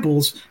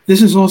disciples,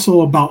 this is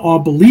also about all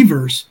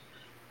believers,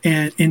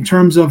 and in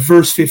terms of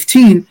verse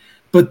 15,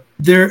 but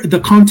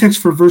the context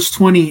for verse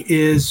 20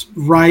 is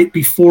right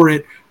before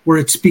it, where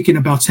it's speaking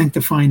about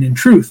sanctifying in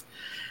truth.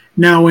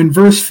 Now in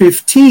verse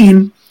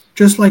 15,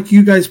 just like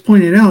you guys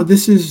pointed out,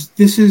 this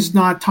is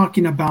not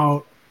talking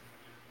about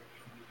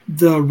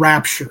the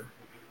rapture,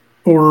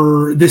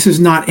 or this is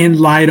not in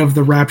light of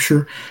the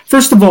rapture.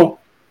 First of all,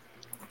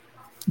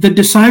 the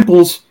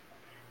disciples,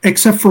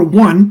 except for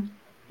one,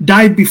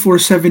 died before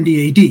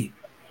 70 AD.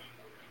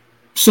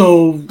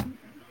 So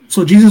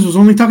Jesus was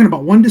only talking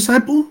about one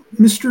disciple,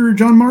 Mr.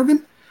 John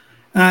Marvin.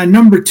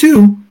 Number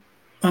two,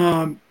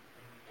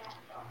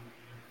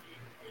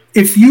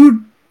 if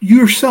you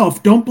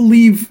yourself don't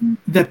believe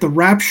that the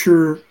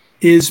rapture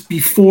is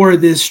before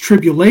this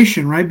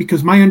tribulation, right?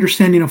 Because my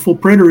understanding of full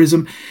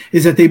preterism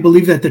is that they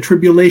believe that the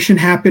tribulation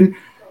happened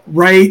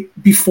right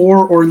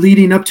before or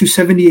leading up to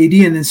 70 AD,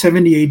 and then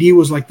 70 AD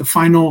was like the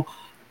final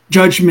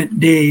judgment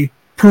day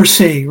per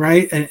se,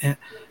 right? And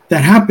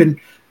that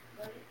happened.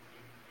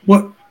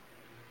 What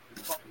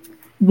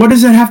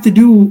does that have to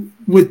do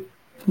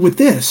with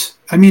this?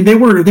 I mean, they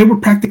were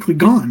practically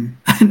gone.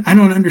 I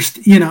don't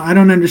understand. I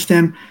don't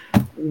understand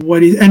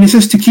and it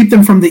says to keep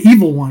them from the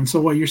evil one.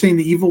 So what you're saying,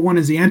 the evil one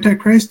is the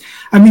Antichrist?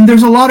 I mean,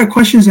 there's a lot of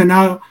questions that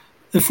now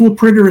the full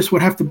preterists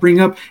would have to bring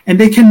up, and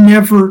they can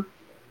never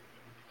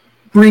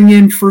bring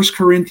in 1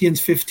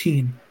 Corinthians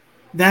 15.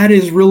 That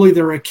is really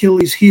their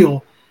Achilles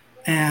heel.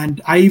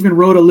 And I even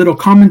wrote a little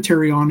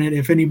commentary on it,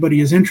 if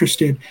anybody is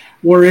interested,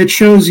 where it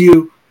shows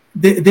you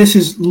this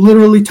is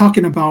literally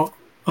talking about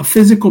a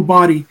physical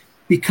body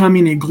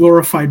becoming a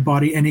glorified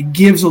body, and it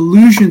gives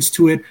allusions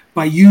to it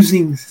by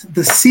using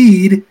the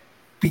seed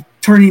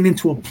turning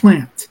into a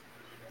plant.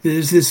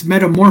 There's this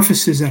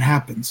metamorphosis that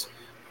happens.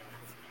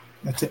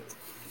 That's it.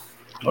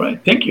 All right,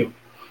 thank you.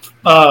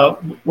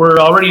 We're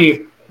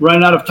already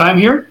running out of time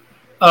here.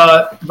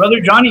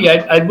 Brother Johnny,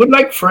 I would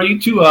like for you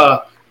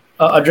to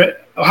address,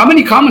 how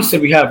many comments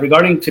did we have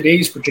regarding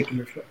today's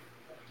particular show?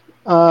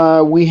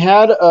 We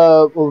had,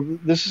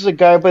 this is a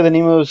guy by the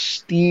name of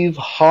Steve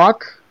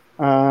Hawk.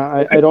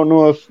 I don't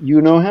know if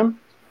you know him.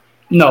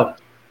 No.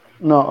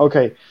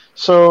 Okay.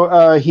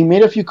 So he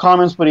made a few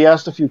comments, but he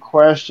asked a few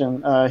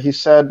questions. He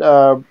said,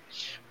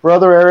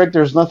 Brother Eric,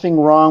 there's nothing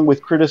wrong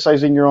with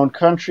criticizing your own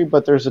country,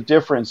 but there's a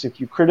difference. If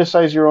you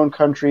criticize your own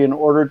country in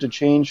order to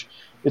change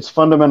its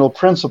fundamental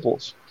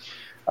principles.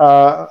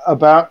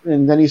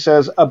 And then he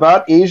says,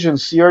 about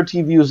Asians,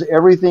 CRT views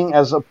everything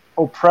as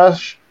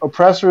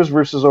oppressors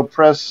versus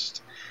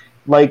oppressed,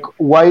 like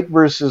white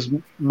versus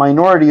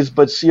minorities,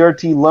 but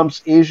CRT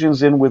lumps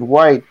Asians in with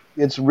white.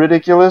 It's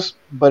ridiculous,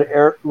 but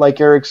like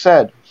Eric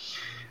said.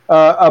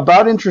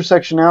 About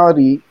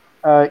intersectionality,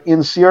 in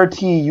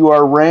CRT, you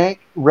are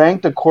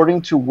ranked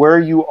according to where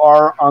you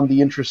are on the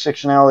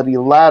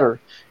intersectionality ladder.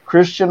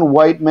 Christian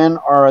white men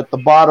are at the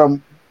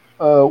bottom,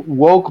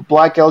 woke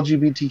black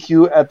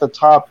LGBTQ at the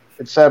top,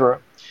 etc.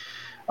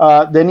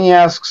 Then he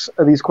asks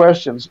these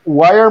questions.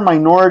 Why are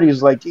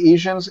minorities like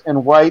Asians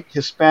and white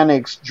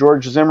Hispanics,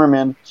 George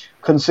Zimmerman,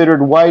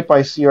 considered white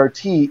by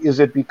CRT? Is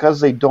it because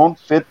they don't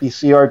fit the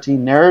CRT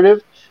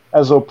narrative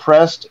as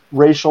oppressed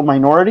racial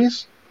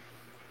minorities?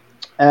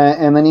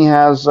 And then he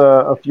has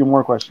a few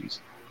more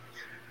questions.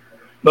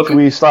 Okay. Should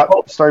we start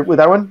with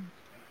that one?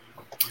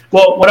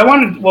 Well, we're at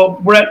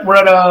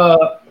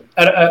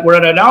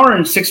an hour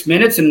and 6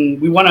 minutes,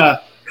 and we want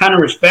to kind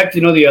of respect,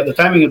 the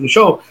timing of the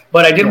show.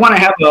 But I did want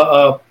to have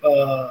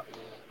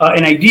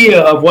an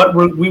idea of what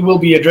we will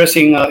be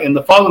addressing in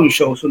the following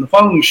show. So in the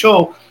following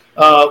show,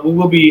 we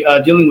will be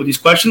dealing with these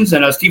questions.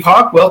 And Steve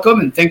Hawk,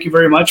 welcome, and thank you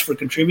very much for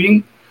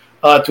contributing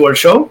to our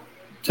show,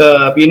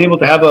 to being able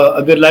to have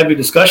a good, lively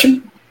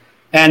discussion.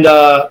 And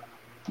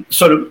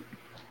sort of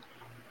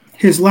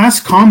his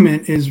last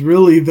comment is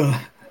really the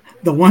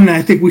one that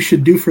I think we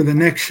should do for the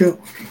next show.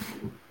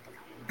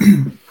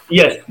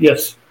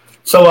 Yes.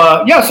 So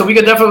so we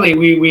could definitely,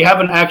 we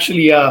haven't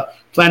actually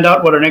planned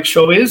out what our next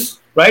show is,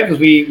 right? Because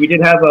we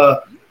did have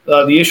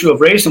the issue of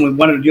race, and we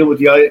wanted to deal with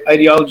the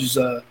ideologies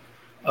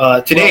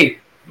today.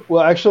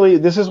 Well, actually,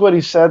 this is what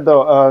he said,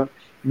 though.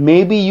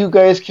 maybe you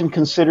guys can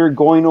consider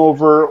going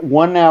over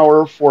 1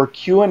 hour for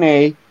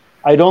Q&A.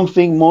 I don't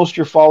think most of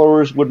your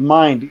followers would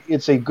mind.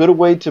 It's a good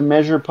way to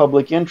measure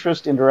public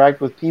interest, interact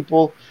with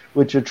people,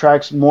 which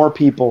attracts more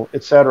people,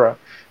 etc.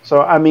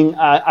 So, I mean,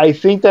 I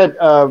think that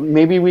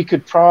maybe we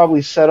could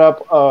probably set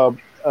up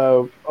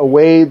a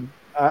way.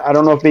 I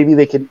don't know if maybe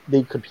they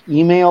could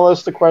email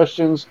us the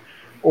questions,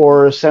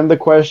 or send the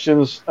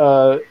questions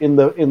in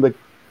the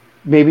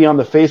maybe on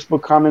the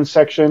Facebook comment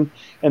section,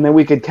 and then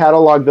we could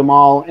catalog them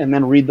all and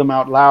then read them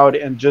out loud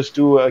and just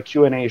do a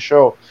Q&A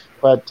show.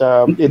 But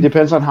it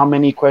depends on how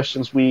many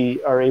questions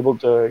we are able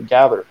to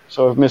gather.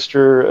 So if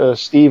Mr.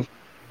 Steve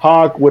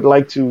Hawk would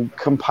like to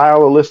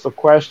compile a list of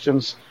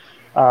questions,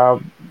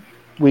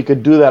 we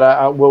could do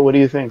that. What do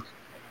you think?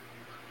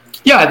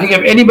 Yeah, I think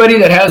if anybody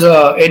that has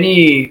I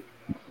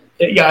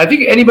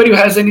think anybody who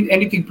has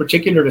anything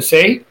particular to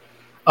say,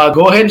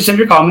 go ahead and send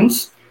your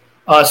comments,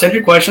 send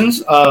your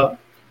questions.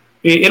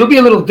 It'll be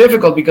a little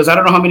difficult because I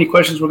don't know how many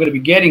questions we're going to be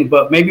getting,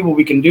 but maybe what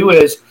we can do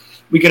is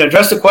we can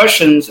address the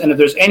questions, and if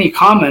there's any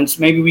comments,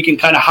 maybe we can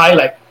kind of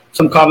highlight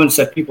some comments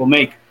that people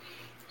make.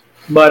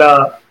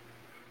 But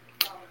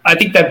I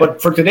think that,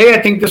 but for today,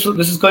 I think this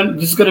is going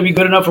to be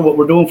good enough for what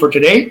we're doing for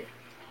today.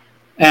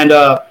 And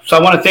so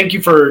I want to thank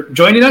you for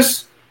joining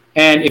us.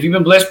 And if you've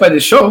been blessed by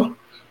this show,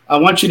 I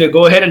want you to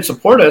go ahead and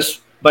support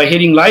us by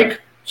hitting like,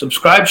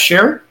 subscribe,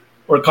 share,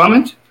 or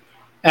comment.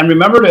 And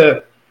remember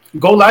to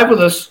go live with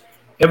us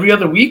every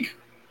other week.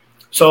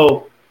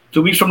 So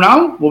 2 weeks from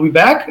now, we'll be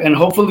back, and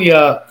hopefully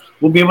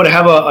we'll be able to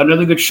have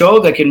another good show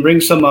that can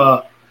bring some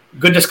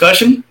good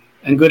discussion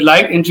and good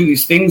light into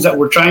these things that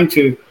we're trying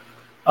to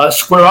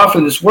square off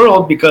in this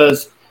world,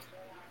 because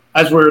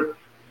as we're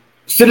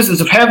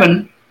citizens of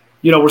heaven,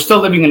 we're still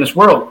living in this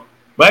world,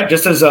 right?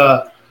 Just as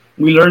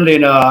we learned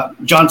in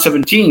John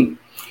 17,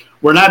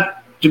 we're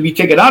not to be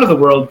taken out of the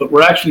world, but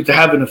we're actually to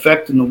have an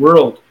effect in the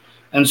world.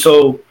 And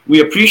so we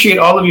appreciate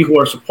all of you who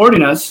are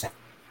supporting us.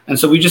 And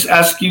so we just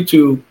ask you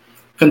to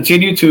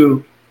continue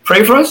to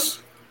pray for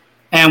us.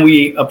 And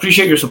we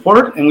appreciate your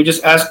support. And we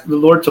just ask the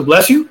Lord to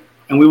bless you.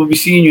 And we will be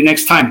seeing you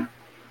next time.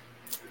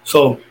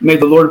 So may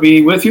the Lord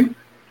be with you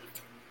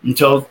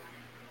until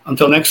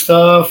next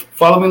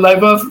following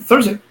live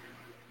Thursday.